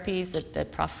therapies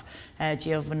that Prof.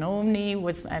 Giovanni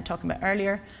was talking about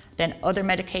earlier, then other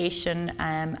medication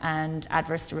and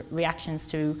adverse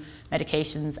reactions to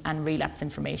medications and relapse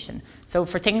information. So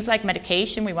for things like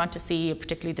medication, we want to see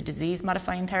particularly the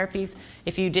disease-modifying therapies.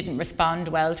 If you didn't respond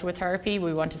well to a therapy,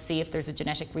 we want to see if there's a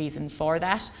genetic reason for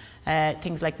that.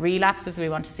 Things like relapses, we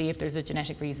want to see if there's a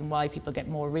genetic reason why people get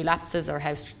more relapses or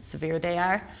how severe they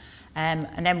are.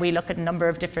 And then we look at a number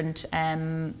of different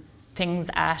things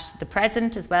at the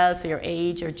present as well, so your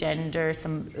age, your gender,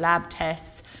 some lab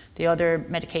tests, the other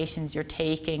medications you're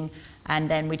taking, and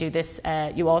then we do this,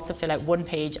 you also fill out one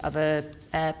page of a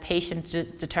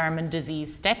patient-determined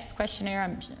disease steps questionnaire.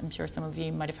 I'm sure some of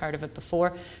you might have heard of it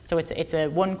before. So it's a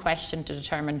one question to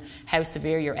determine how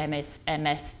severe your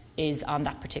MS is on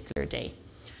that particular day.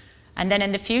 And then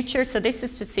in the future, so this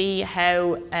is to see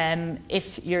how,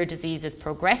 if your disease is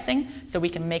progressing, so we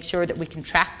can make sure that we can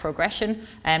track progression.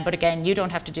 But again, you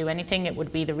don't have to do anything. It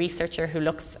would be the researcher who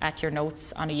looks at your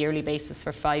notes on a yearly basis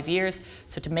for 5 years.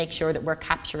 So to make sure that we're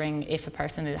capturing if a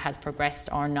person has progressed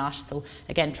or not. So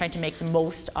again, trying to make the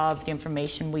most of the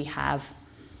information we have.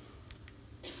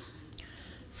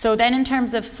 So then in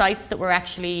terms of sites that we're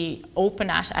actually open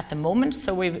at the moment,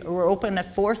 so we're open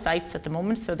at 4 sites at the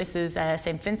moment. So this is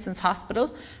St Vincent's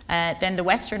Hospital, then the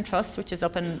Western Trust, which is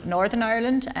up in Northern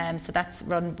Ireland, so that's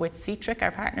run with Citric,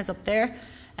 our partners up there.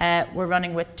 We're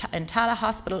running with Tala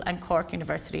Hospital and Cork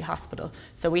University Hospital.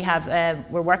 So we have,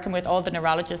 we're working with all the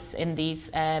neurologists in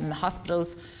these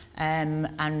hospitals,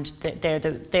 and they're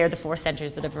the 4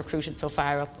 centres that have recruited so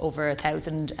far up over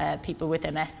 1,000 people with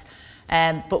MS.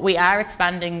 But we are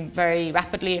expanding very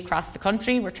rapidly across the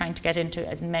country. We're trying to get into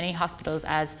as many hospitals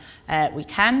as we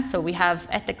can. So we have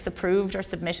ethics approved or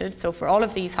submitted. So for all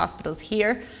of these hospitals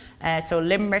here, so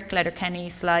Limerick, Letterkenny,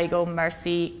 Sligo,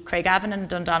 Mercy, Craigavon and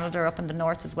Dundonald are up in the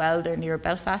north as well. They're near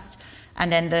Belfast.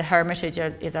 And then the Hermitage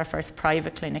is our first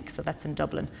private clinic, so that's in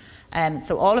Dublin.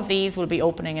 So all of these will be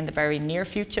opening in the very near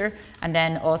future. And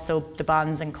then also the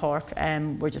Bonds in Cork,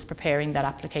 we're just preparing that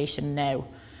application now.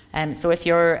 So if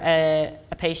you're a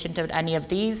patient at any of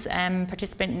these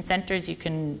participating centres, you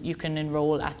can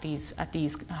enrol at these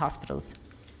hospitals.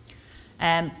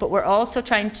 But we're also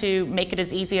trying to make it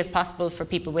as easy as possible for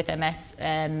people with MS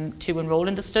to enrol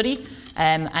in the study,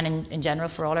 and in general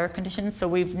for all our conditions. So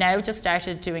we've now just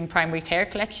started doing primary care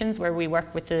collections where we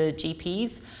work with the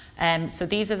GPs. So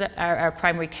these are our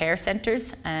primary care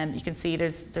centres. You can see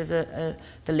there's the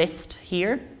list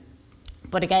here.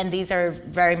 But again, these are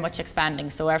very much expanding.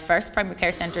 So our first primary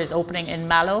care centre is opening in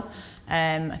Mallow.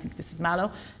 I think this is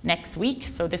Mallow, next week.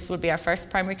 So this will be our first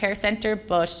primary care centre,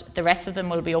 but the rest of them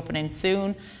will be opening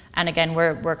soon. And again,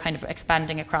 we're kind of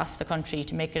expanding across the country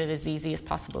to make it as easy as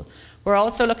possible. We're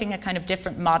also looking at kind of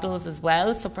different models as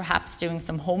well. So perhaps doing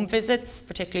some home visits,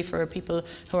 particularly for people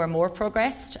who are more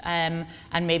progressed, and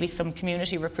maybe some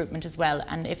community recruitment as well.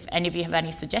 And if any of you have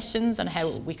any suggestions on how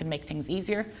we can make things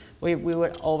easier, we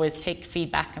would always take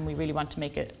feedback, and we really want to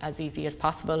make it as easy as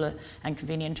possible and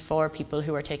convenient for people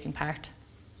who are taking part.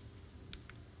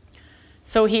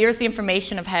 So here's the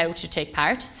information of how to take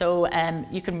part. So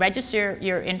you can register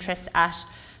your interest at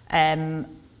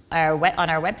on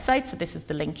our website. So this is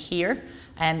the link here.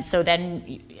 So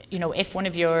then, you know, if one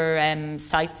of your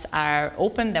sites are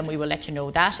open, then we will let you know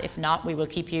that. If not, we will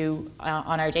keep you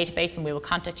on our database, and we will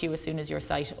contact you as soon as your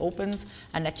site opens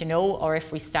and let you know. Or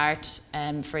if we start,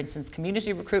 for instance,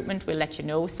 community recruitment, we'll let you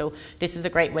know. So this is a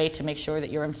great way to make sure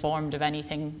that you're informed of any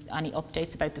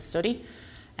updates about the study.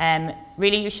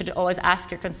 Really, you should always ask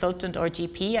your consultant or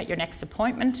GP at your next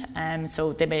appointment.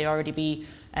 So they may already be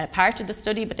part of the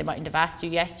study, but they mightn't have asked you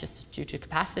yet, just due to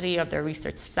capacity of their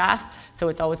research staff. So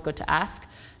it's always good to ask.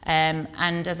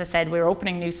 And as I said, we're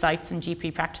opening new sites and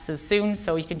GP practices soon,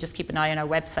 so you can just keep an eye on our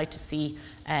website to see.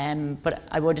 But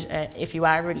I would, if you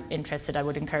are really interested, I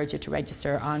would encourage you to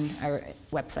register on our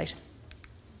website.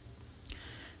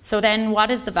 So then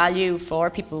what is the value for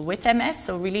people with MS?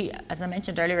 So really, as I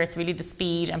mentioned earlier, it's really the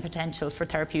speed and potential for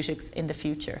therapeutics in the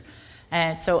future.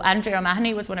 So Andrea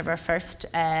O'Mahony was one of our first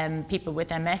people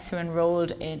with MS who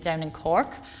enrolled down in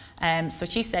Cork. So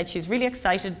she said she's really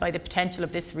excited by the potential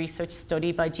of this research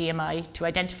study by GMI to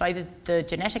identify the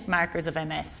genetic markers of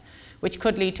MS, which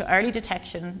could lead to early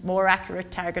detection, more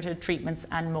accurate targeted treatments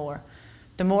and more.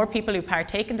 The more people who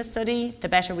partake in the study, the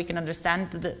better we can understand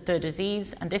the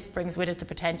disease, and this brings with it the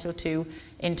potential to,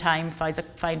 in time,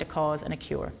 find a cause and a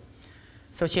cure.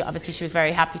 So she was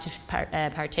very happy to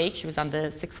partake. She was on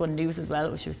the 6-1 News as well,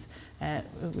 which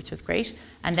was great.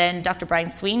 And then Dr.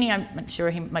 Brian Sweeney, I'm sure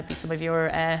he might be some of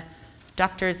your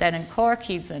doctors down in Cork.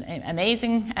 He's an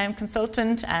amazing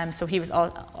consultant, so he was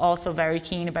also very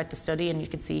keen about the study, and you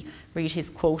can read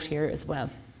his quote here as well.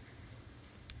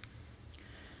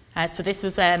 So this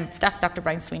was, that's Dr.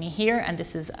 Brian Sweeney here, and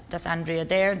that's Andrea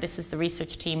there. This is the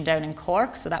research team down in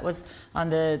Cork, so that was on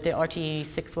the RTE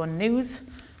 6-1 News.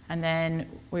 And then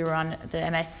we were on the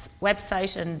MS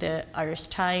website and the Irish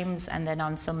Times, and then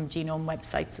on some genome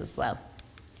websites as well.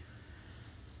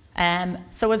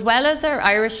 So as well as our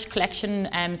Irish collection,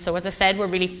 so as I said, we're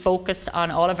really focused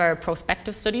on all of our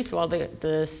prospective studies, so all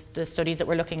the studies that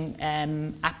we're looking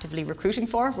actively recruiting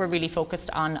for, we're really focused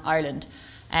on Ireland.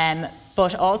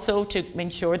 But also to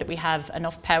ensure that we have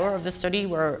enough power of the study,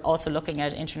 we're also looking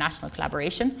at international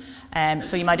collaboration.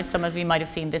 So some of you might have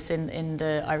seen this in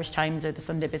the Irish Times or the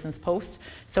Sunday Business Post.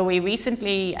 So we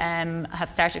recently have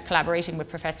started collaborating with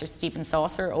Professor Stephen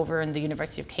Saucer over in the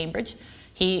University of Cambridge.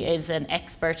 He is an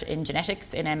expert in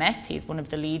genetics in MS. He's one of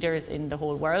the leaders in the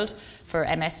whole world for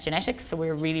MS genetics, so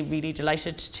we're really, really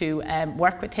delighted to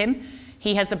work with him.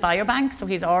 He has a biobank, so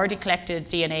he's already collected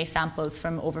DNA samples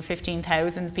from over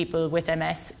 15,000 people with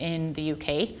MS in the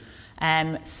UK.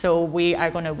 So we are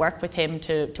going to work with him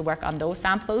to work on those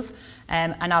samples.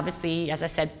 And obviously, as I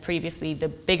said previously, the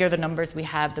bigger the numbers we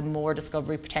have, the more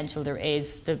discovery potential there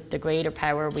is, the greater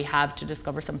power we have to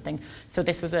discover something. So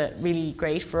this was really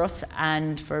great for us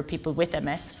and for people with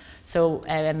MS. So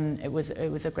it was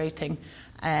a great thing.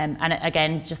 And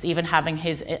again, just even having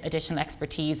his additional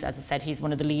expertise, as I said, he's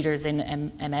one of the leaders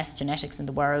in MS genetics in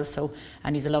the world,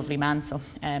 and he's a lovely man, so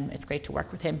it's great to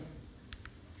work with him.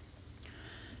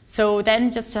 So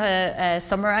then just to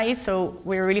summarise, so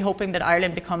we're really hoping that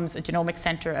Ireland becomes a genomic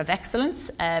centre of excellence.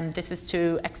 This is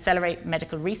to accelerate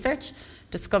medical research,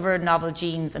 discover novel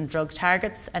genes and drug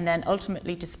targets, and then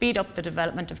ultimately to speed up the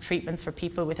development of treatments for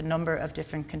people with a number of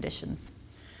different conditions.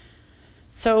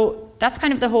 So that's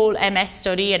kind of the whole MS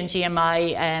study and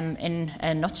GMI in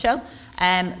a nutshell.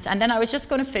 And then I was just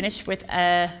going to finish with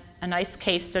a nice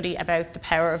case study about the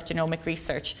power of genomic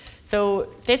research.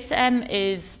 So this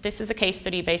is a case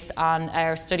study based on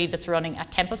our study that's running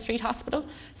at Temple Street Hospital.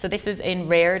 So this is in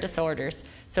rare disorders.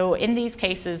 So in these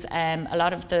cases, a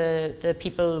lot of the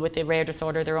people with the rare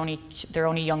disorder, they're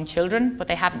only young children, but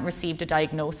they haven't received a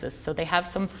diagnosis. So they have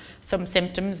some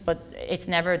symptoms, but they've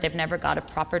never got a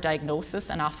proper diagnosis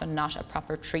and often not a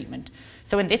proper treatment.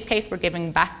 So in this case, we're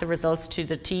giving back the results to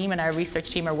the team, and our research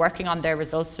team are working on their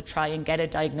results to try and get a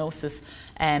diagnosis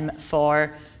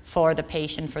for the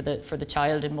patient, for the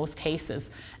child in most cases.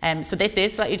 So this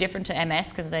is slightly different to MS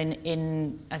because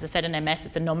then as I said, in MS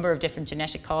it's a number of different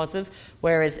genetic causes,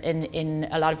 whereas in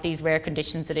a lot of these rare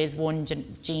conditions it is one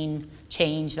gene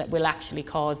change that will actually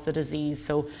cause the disease.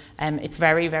 So it's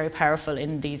very, very powerful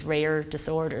in these rare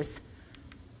disorders.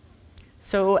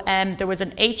 So there was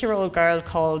an 8-year-old girl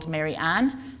called Mary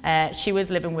Ann. She was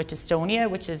living with dystonia,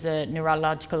 which is a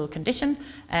neurological condition.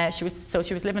 She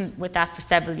was living with that for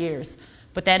several years.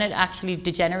 But then it actually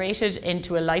degenerated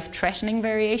into a life-threatening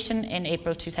variation in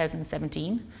April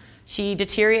 2017. She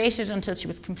deteriorated until she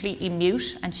was completely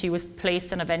mute, and she was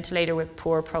placed on a ventilator with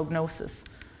poor prognosis.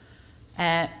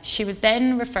 She was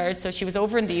then referred, so she was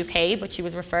over in the UK, but she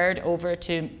was referred over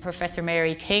to Professor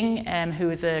Mary King, who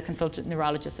is a consultant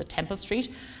neurologist at Temple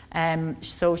Street.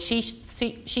 So she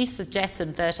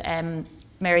suggested that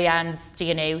Mary Ann's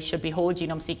DNA should be whole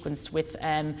genome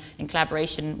sequenced in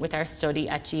collaboration with our study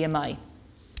at GMI.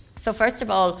 So first of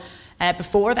all,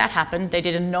 before that happened, they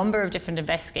did a number of different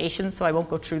investigations, so I won't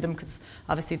go through them because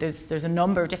obviously there's a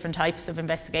number of different types of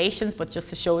investigations, but just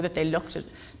to show that they looked at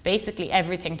basically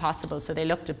everything possible. So they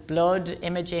looked at blood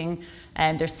imaging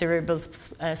and their cerebral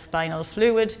spinal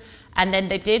fluid, and then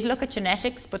they did look at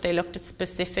genetics, but they looked at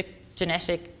specific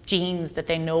genetic genes that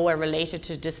they know are related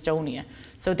to dystonia.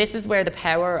 So this is where the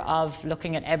power of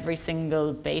looking at every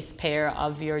single base pair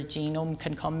of your genome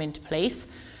can come into place.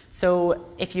 So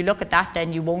if you look at that,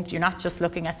 then you're not just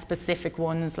looking at specific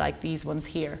ones like these ones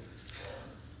here.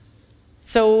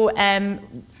 So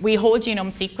we whole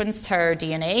genome sequenced her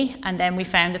DNA, and then we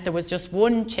found that there was just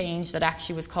one change that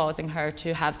actually was causing her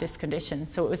to have this condition.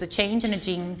 So it was a change in a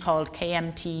gene called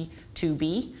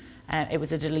KMT2B. It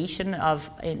was a deletion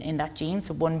in that gene,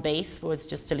 so one base was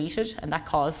just deleted, and that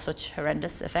caused such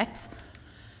horrendous effects.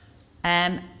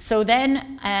 So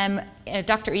then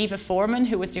Dr. Eva Foreman,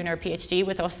 who was doing her PhD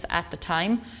with us at the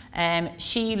time,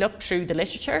 she looked through the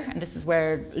literature, and this is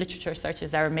where literature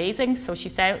searches are amazing. So she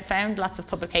found lots of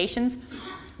publications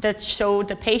that showed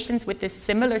the patients with this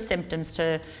similar symptoms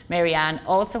to Marianne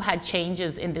also had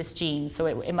changes in this gene. So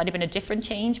it might have been a different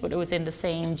change, but it was in the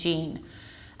same gene.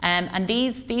 And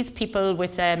these people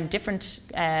with different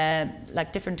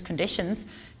conditions,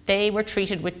 they were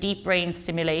treated with deep brain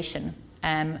stimulation,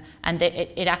 and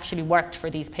it actually worked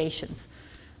for these patients.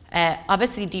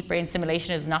 Obviously, deep brain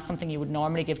stimulation is not something you would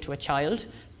normally give to a child,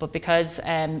 but because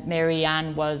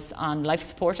Marianne was on life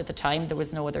support at the time, there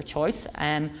was no other choice.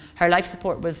 Her life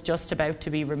support was just about to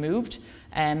be removed,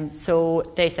 so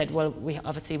they said, well, we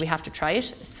have to try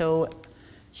it. So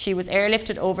she was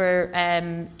airlifted over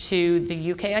to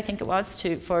the UK, I think it was,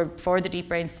 for the deep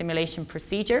brain stimulation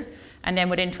procedure. And then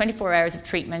within 24 hours of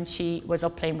treatment, she was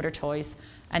up playing with her toys.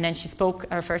 And then she spoke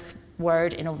her first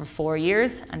word in over 4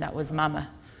 years, and that was mama.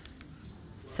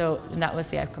 So that was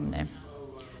the outcome now.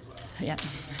 So, yeah.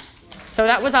 So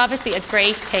that was obviously a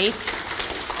great case.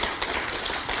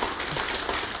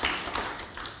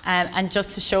 And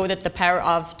just to show that the power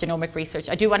of genomic research,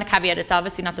 I do want to caveat it's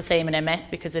obviously not the same in MS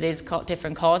because it is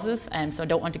different causes, so I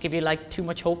don't want to give you like too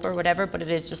much hope or whatever, but it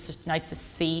is just nice to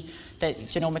see that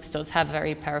genomics does have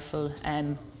very powerful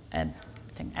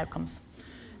outcomes.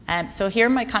 So here are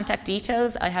my contact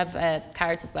details. I have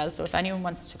cards as well, so if anyone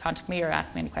wants to contact me or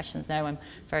ask me any questions now, I'm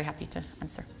very happy to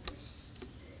answer.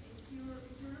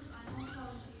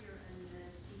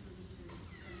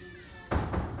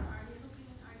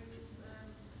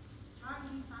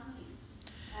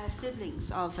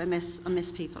 Siblings of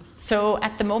MS people? So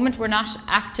at the moment we're not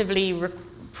actively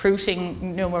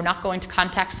recruiting, we're not going to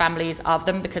contact families of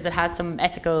them because it has some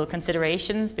ethical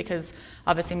considerations, because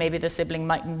obviously maybe the sibling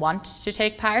mightn't want to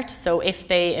take part. So if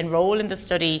they enroll in the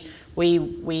study,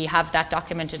 we have that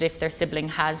documented if their sibling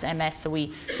has MS. So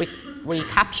we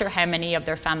capture how many of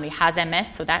their family has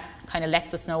MS, so that kind of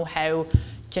lets us know how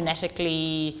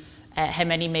genetically how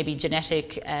many maybe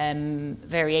genetic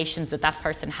variations that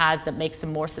person has that makes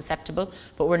them more susceptible.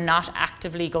 But we're not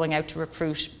actively going out to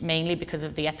recruit, mainly because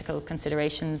of the ethical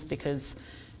considerations, because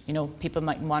people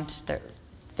might want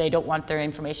they don't want their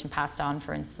information passed on,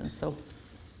 for instance. So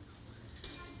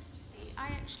I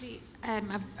actually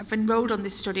I've enrolled on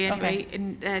this study anyway, okay,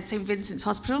 in St. Vincent's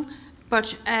Hospital,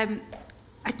 but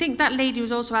I think that lady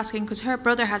was also asking, because her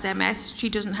brother has MS, she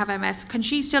doesn't have MS, can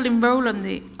she still enroll on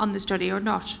the study or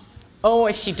not? Oh,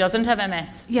 if she doesn't have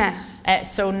MS? Yeah.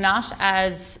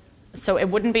 So it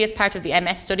wouldn't be as part of the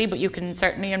MS study, but you can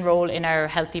certainly enroll in our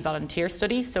healthy volunteer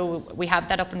study. So we have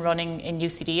that up and running in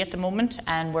UCD at the moment,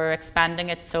 and we're expanding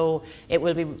it. So it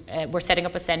will be, we're setting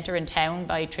up a centre in town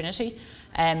by Trinity.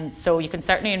 So you can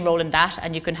certainly enroll in that,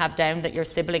 and you can have down that your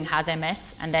sibling has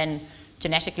MS, and then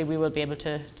genetically we will be able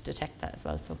to detect that as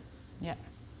well. So, yeah.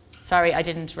 Sorry, I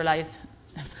didn't realise.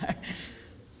 Sorry.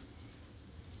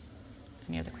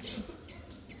 Any other questions?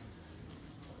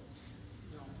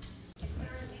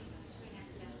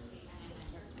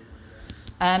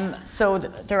 So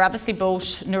they're obviously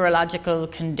both neurological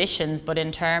conditions, but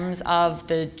in terms of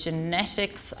the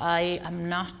genetics, I am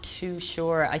not too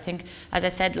sure. I think, as I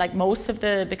said, like most of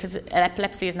because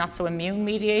epilepsy is not so immune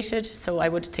mediated, so I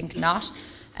would think not.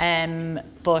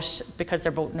 But because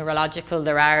they're both neurological,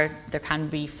 there can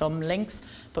be some links,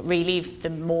 but really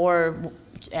the more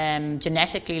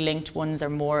genetically linked ones are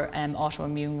more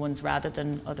autoimmune ones rather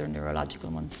than other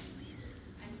neurological ones.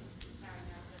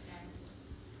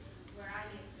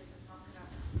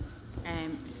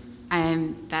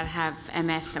 That have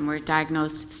MS and were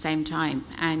diagnosed at the same time,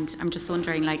 and I'm just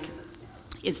wondering, like,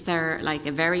 is there like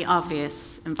a very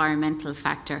obvious environmental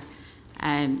factor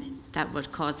that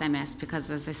would cause MS?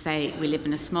 Because, as I say, we live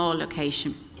in a small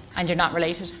location. And you're not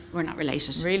related? We're not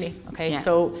related. Really? Okay. Yeah.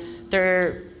 So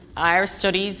there are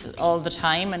studies all the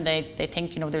time, and they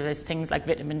think there's things like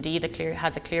vitamin D that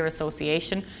has a clear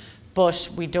association, but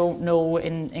we don't know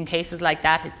in cases like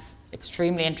that. It's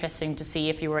extremely interesting to see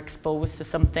if you were exposed to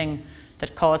something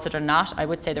that caused it or not. I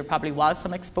would say there probably was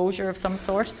some exposure of some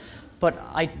sort, but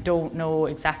I don't know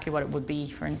exactly what it would be,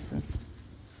 for instance.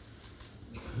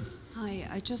 Hi,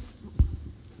 I just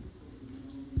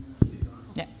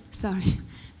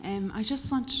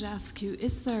wanted to ask you,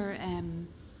 is there,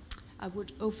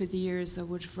 over the years I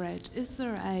would have read, is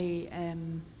there a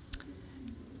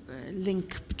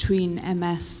link between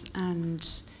MS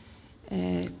and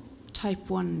type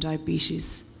 1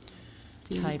 diabetes?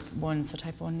 Type 1, so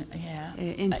type 1, yeah.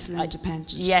 Insulin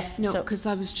dependent. Yes. No, because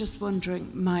I was just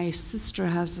wondering, my sister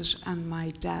has it and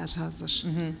my dad has it.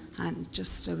 And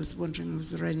just, I was wondering,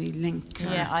 was there any link?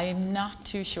 Yeah, I'm not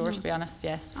too sure, to be honest.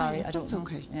 Yes, sorry, I don't know. That's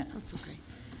okay. Yeah. That's okay.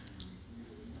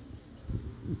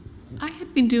 I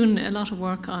had been doing a lot of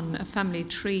work on a family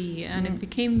tree, and it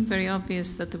became very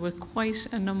obvious that there were quite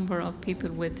a number of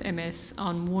people with MS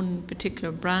on one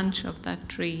particular branch of that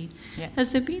tree. Yeah.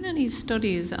 Has there been any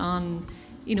studies on,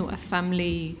 you know, a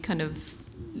family kind of,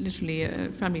 literally a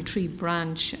family tree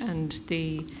branch and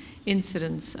the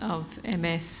incidence of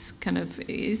MS kind of,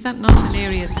 is that not an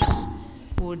area that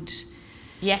would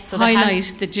so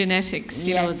highlight the genetics?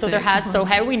 You know, so there has. So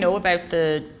how we know about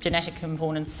the genetic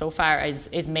components so far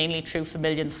is mainly through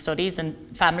familial studies, and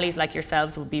families like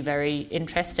yourselves would be very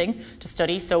interesting to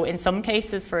study. So in some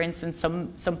cases, for instance,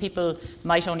 some people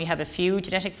might only have a few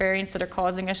genetic variants that are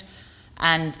causing it,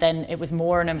 and then it was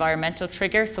more an environmental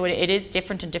trigger. So it is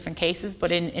different in different cases,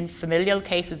 but in familial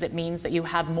cases, it means that you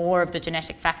have more of the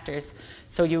genetic factors.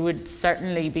 So you would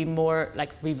certainly be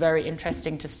be very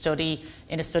interesting to study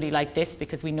in a study like this,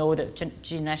 because we know that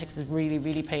genetics is really,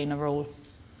 really playing a role.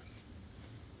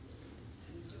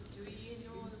 Do you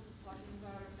know what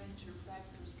environmental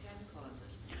factors can cause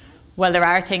it? Well, there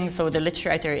are things, so the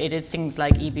literature out there, it is things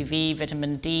like EBV,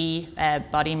 vitamin D,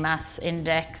 body mass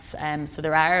index. So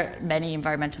there are many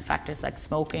environmental factors like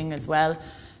smoking as well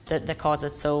that cause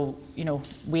it. So, you know,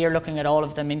 we are looking at all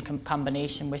of them in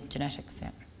combination with genetics.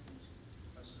 Yeah.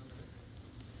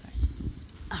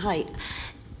 Hi,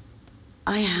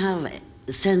 I have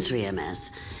sensory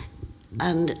MS,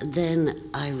 and then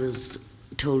I was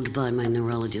told by my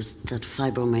neurologist that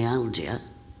fibromyalgia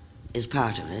is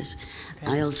part of it.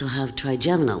 Okay. I also have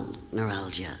trigeminal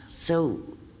neuralgia. So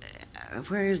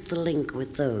where is the link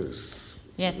with those?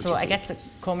 Yes, so I guess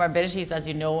comorbidities, as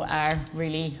you know, are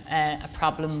really a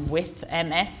problem with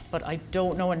MS, but I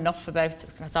don't know enough about,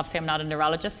 because obviously I'm not a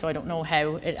neurologist, so I don't know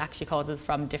how it actually causes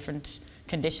from different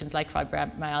conditions like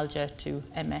fibromyalgia to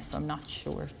MS, so I'm not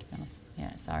sure, to be honest.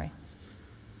 Yeah, sorry.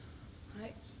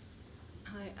 Hi,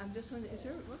 I'm just wondering, is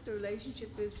there what the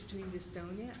relationship is between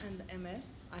dystonia and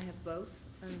MS? I have both,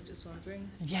 and I'm just wondering.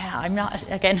 Yeah, I'm not,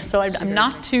 again, so I'm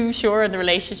not too sure of the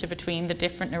relationship between the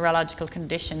different neurological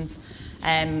conditions.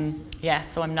 Yeah,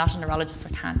 so I'm not a neurologist, so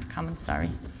I can't comment, sorry.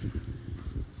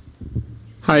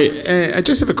 Hi, I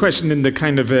just have a question in the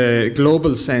kind of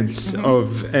global sense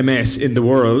of MS in the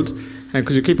world.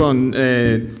 Because you keep on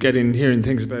hearing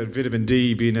things about vitamin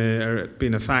D being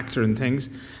a factor in things,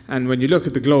 and when you look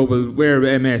at the global, where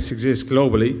MS exists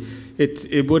globally,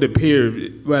 it would appear,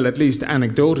 well, at least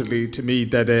anecdotally to me,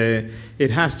 that it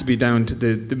has to be down to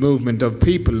the movement of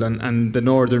people and the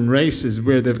northern races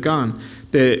where they've gone.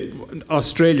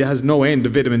 Australia has no end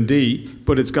of vitamin D,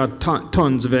 but it's got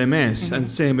tons of MS,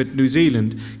 and same with New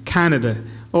Zealand, Canada.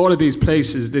 All of these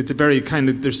places, it's a very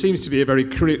there seems to be a very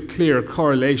clear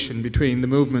correlation between the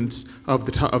movements of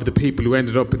the people who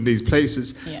ended up in these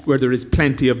places, where there is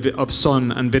plenty of sun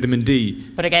and vitamin D.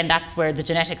 But again, that's where the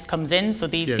genetics comes in. So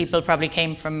these people probably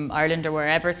came from Ireland or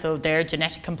wherever, so their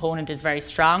genetic component is very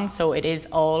strong. So it is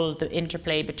all the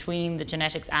interplay between the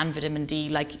genetics and vitamin D.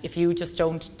 Like if you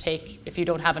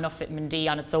don't have enough vitamin D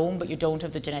on its own, but you don't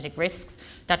have the genetic risks,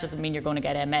 that doesn't mean you're going to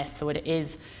get MS. So it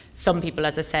is, some people,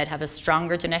 as I said, have a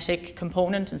stronger genetic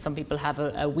component and some people have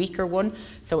a weaker one.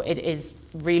 So it is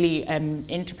really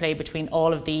interplay between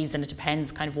all of these, and it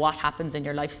depends kind of what happens in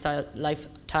your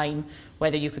lifetime,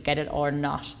 whether you could get it or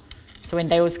not. So in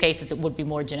those cases, it would be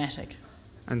more genetic.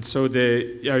 And so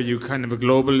are you kind of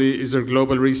is there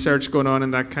global research going on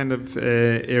in that kind of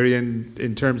area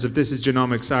in terms of, this is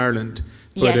Genomics Ireland,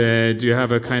 but do you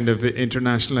have a kind of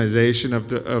internationalization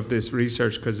of this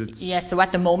research? Because it's... Yes, so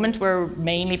at the moment we're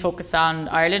mainly focused on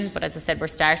Ireland, but as I said, we're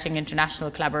starting international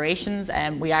collaborations,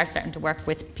 and we are starting to work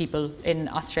with people in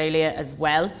Australia as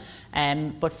well.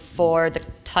 But for the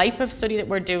type of study that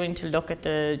we're doing to look at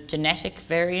the genetic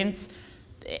variants,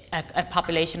 a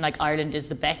population like Ireland is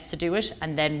the best to do it,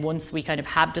 and then once we kind of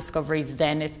have discoveries,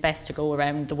 then it's best to go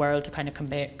around the world to kind of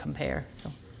compare. So.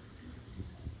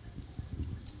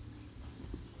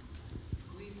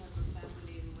 We have a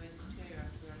family in West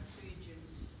Clare where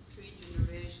three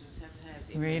generations have had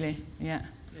MS. Really? Yeah.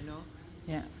 You know?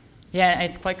 Yeah. Yeah,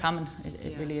 it's quite common.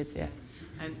 It really is, yeah.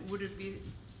 And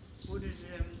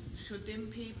should them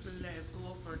people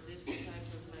go for this type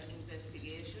of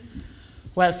investigation?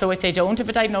 Well, so if they don't have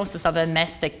a diagnosis of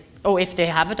MS, if they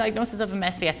have a diagnosis of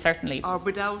MS, yes, certainly. Or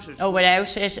without it? Oh,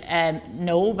 without it,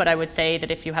 no, but I would say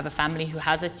that if you have a family who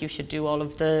has it, you should do all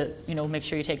of the, make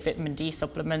sure you take vitamin D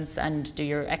supplements and do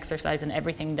your exercise and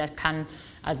everything that can,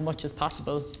 as much as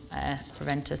possible,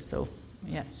 prevent it. So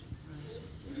Yeah.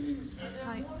 Are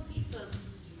there more people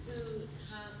who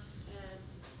have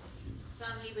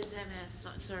family with MS,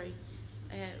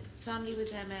 family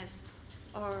with MS,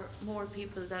 or more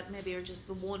people that maybe are just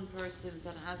the one person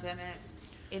that has MS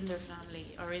in their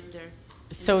family or in their...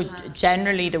 So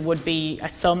generally there would be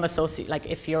some associate, like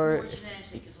if you're... More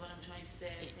genetic is what I'm trying to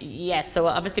say. Yes, so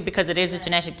obviously because it is a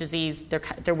genetic disease,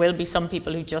 there will be some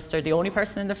people who just are the only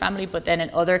person in their family, but then in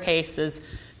other cases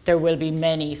there will be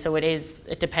many. So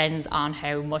it depends on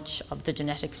how much of the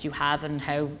genetics you have and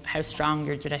how strong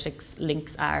your genetics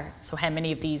links are. So how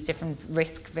many of these different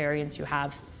risk variants you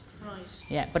have. Right.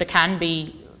 Yeah, but it can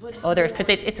be other, because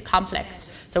it's a complex.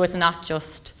 So it's not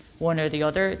just one or the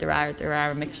other, there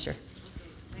are a mixture.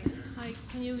 Hi,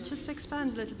 can you just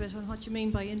expand a little bit on what you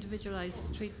mean by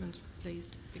individualised treatment,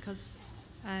 please? Because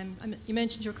you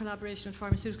mentioned your collaboration with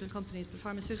pharmaceutical companies, but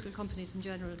pharmaceutical companies in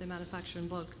general, they manufacture in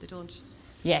bulk, they don't.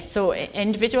 Yes, so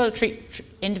individualised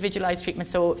treatment.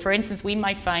 So for instance, we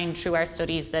might find through our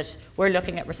studies that we're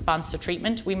looking at response to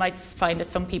treatment. We might find that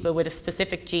some people with a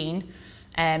specific gene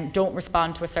don't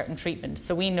respond to a certain treatment.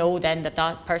 So we know then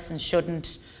that person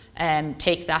shouldn't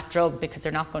take that drug because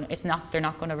they're not going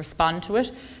to respond to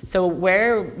it. So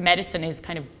where medicine is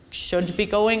kind of should be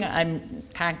going, I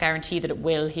can't guarantee that it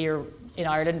will here in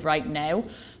Ireland right now,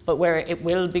 but where it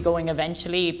will be going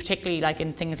eventually, particularly like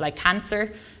in things like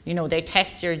cancer, you know, they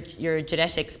test your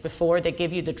genetics before they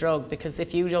give you the drug, because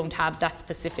if you don't have that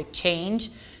specific change,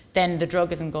 then the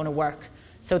drug isn't going to work.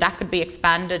 So that could be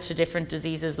expanded to different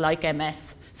diseases like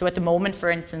MS. So at the moment, for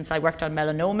instance, I worked on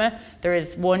melanoma. There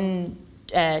is one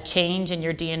change in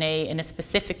your DNA in a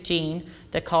specific gene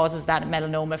that causes that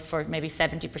melanoma for maybe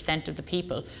 70% of the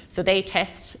people. So they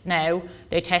test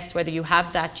whether you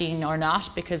have that gene or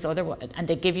not, because otherwise, and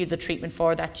they give you the treatment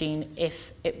for that gene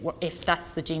if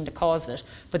that's the gene that caused it,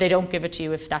 but they don't give it to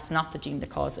you if that's not the gene that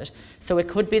caused it. So it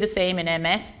could be the same in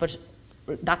MS, but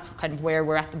that's kind of where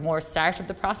we're at the more start of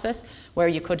the process, where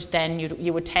you could then,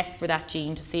 you would test for that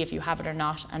gene to see if you have it or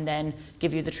not, and then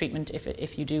give you the treatment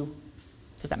if you do.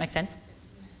 Does that make sense?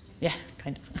 Yeah,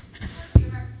 kind of.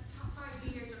 Top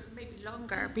 5 years or maybe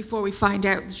longer before we find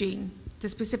out the gene, the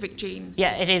specific gene.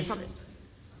 Yeah, it is.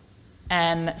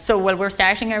 So, well, we're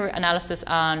starting our analysis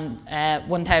on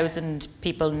 1,000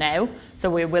 people now.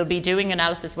 So we will be doing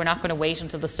analysis. We're not going to wait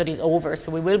until the study's over.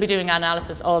 So we will be doing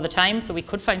analysis all the time. So we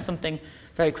could find something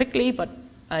very quickly, but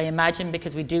I imagine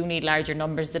because we do need larger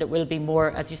numbers that it will be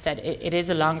more, as you said, it is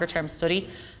a longer term study.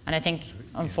 And I think,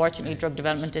 unfortunately, drug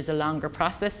development is a longer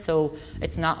process. So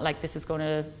it's not like this is going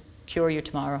to cure you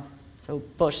tomorrow. So,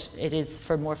 but it is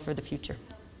more for the future.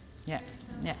 Yeah,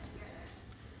 yeah.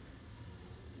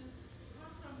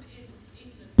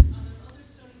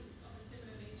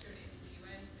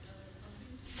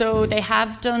 So they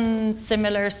have done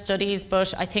similar studies,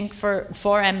 but I think for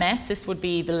MS, this would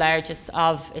be the largest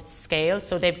of its scale.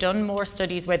 So they've done more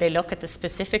studies where they look at the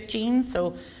specific genes.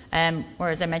 So,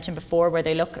 whereas I mentioned before, where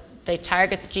they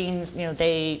target the genes, you know,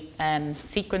 they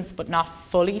sequence but not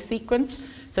fully sequence.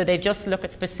 So they just look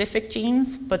at specific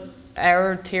genes. But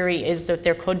our theory is that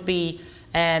there could be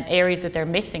areas that they're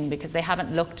missing because they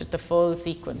haven't looked at the full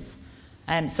sequence.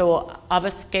 So of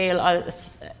a scale,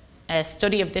 a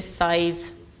study of this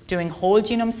size, doing whole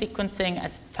genome sequencing,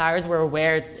 as far as we're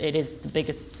aware, it is the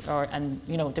biggest, and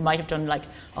you know, they might have done like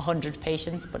 100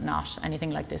 patients, but not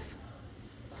anything like this.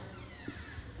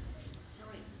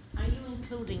 Sorry, are you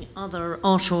including other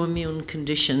autoimmune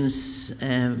conditions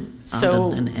So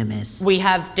other than MS? We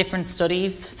have different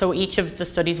studies, so each of the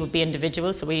studies would be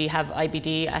individual. So we have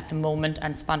IBD at the moment,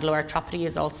 and spondyloarthropathy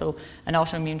is also an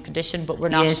autoimmune condition, but we're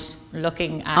not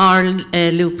looking at... Or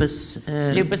lupus?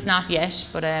 Lupus not yet,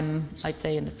 but I'd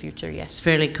say in the future, yes. It's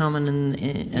fairly common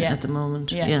at the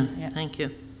moment. Yeah. Thank you.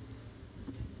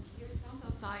 Your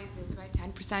sample size is about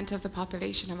 10% of the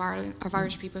population of Ireland, of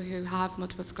Irish people who have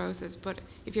multiple sclerosis, but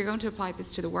if you're going to apply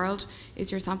this to the world,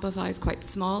 is your sample size quite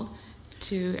small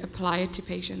to apply it to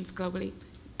patients globally?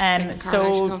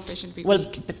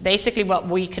 Basically what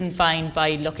we can find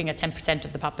by looking at 10%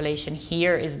 of the population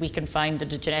here is we can find the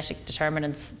genetic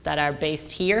determinants that are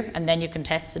based here, and then you can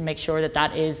test and make sure that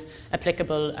that is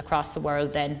applicable across the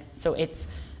world then. So it's,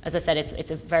 as I said,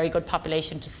 it's a very good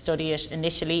population to study it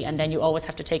initially, and then you always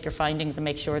have to take your findings and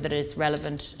make sure that it is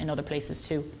relevant in other places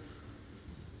too.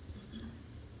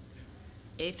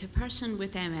 If a person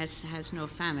with MS has no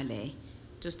family,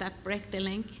 does that break the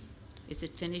link? Is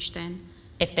it finished then?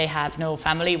 if they have no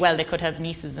family, well, they could have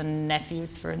nieces and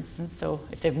nephews, for instance. So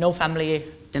if they have no family,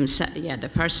 yeah,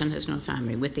 the person has no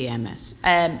family with the MS.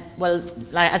 Well,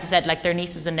 like, as I said, like their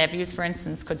nieces and nephews, for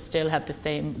instance, could still have the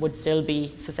same, would still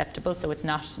be susceptible. So it's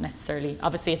not necessarily,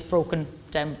 obviously, it's broken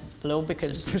down below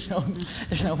because there's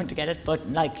no one to get it. But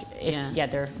like, if yeah,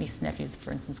 their nieces and nephews,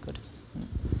 for instance, could.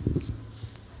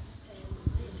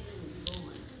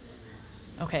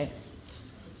 Okay.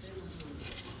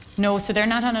 No, so they're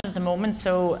not on it at the moment.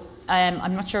 So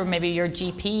I'm not sure, maybe your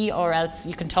GP, or else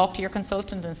you can talk to your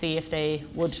consultant and see if they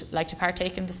would like to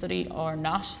partake in the study or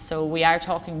not. So we are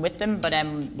talking with them, but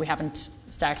we haven't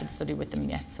started the study with them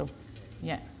yet. So,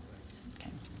 yeah. Okay.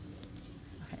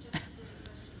 Okay.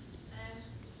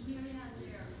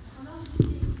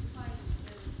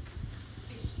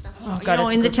 Oh,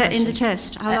 God, in the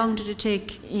test, how long did it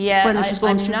take when it was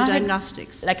going through the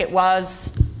diagnostics? Like, it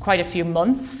was quite a few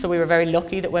months, so we were very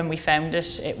lucky that when we found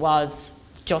it, it was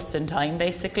just in time,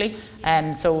 basically.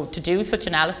 So to do such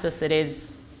analysis, it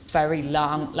is very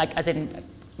long, like as in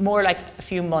more like a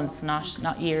few months,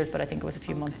 not years, but I think it was a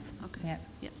few months. Okay. Yeah.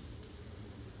 Yeah.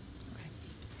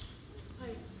 Hi.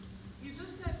 You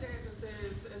just said there that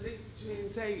there's a link between,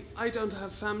 say, I don't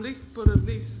have family, but I have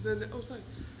nieces and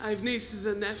I have nieces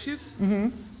and nephews. Mm-hmm.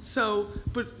 So,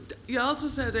 but you also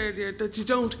said earlier that you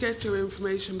don't get your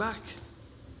information back.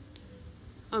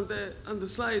 On the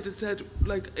slide it said,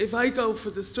 like, if I go for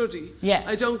the study,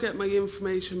 I don't get my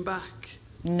information back.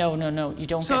 No, you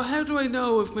don't. So how do I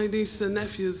know if my nieces and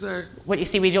nephews are? Well, you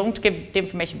see, we don't give the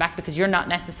information back because you're not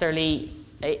necessarily,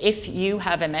 if you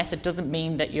have MS, it doesn't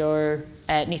mean that your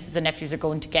nieces and nephews are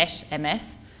going to get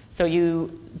MS. So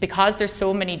because there's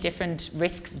so many different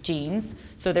risk genes,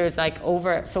 so there's like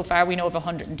so far we know of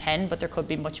 110, but there could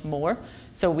be much more.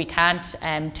 So we can't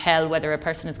tell whether a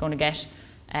person is going to get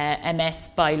MS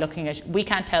by looking at, we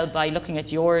can't tell by looking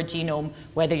at your genome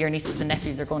whether your nieces and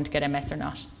nephews are going to get MS or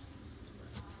not.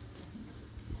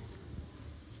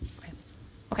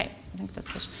 Okay, I think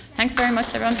that's it. Thanks very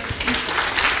much, everyone.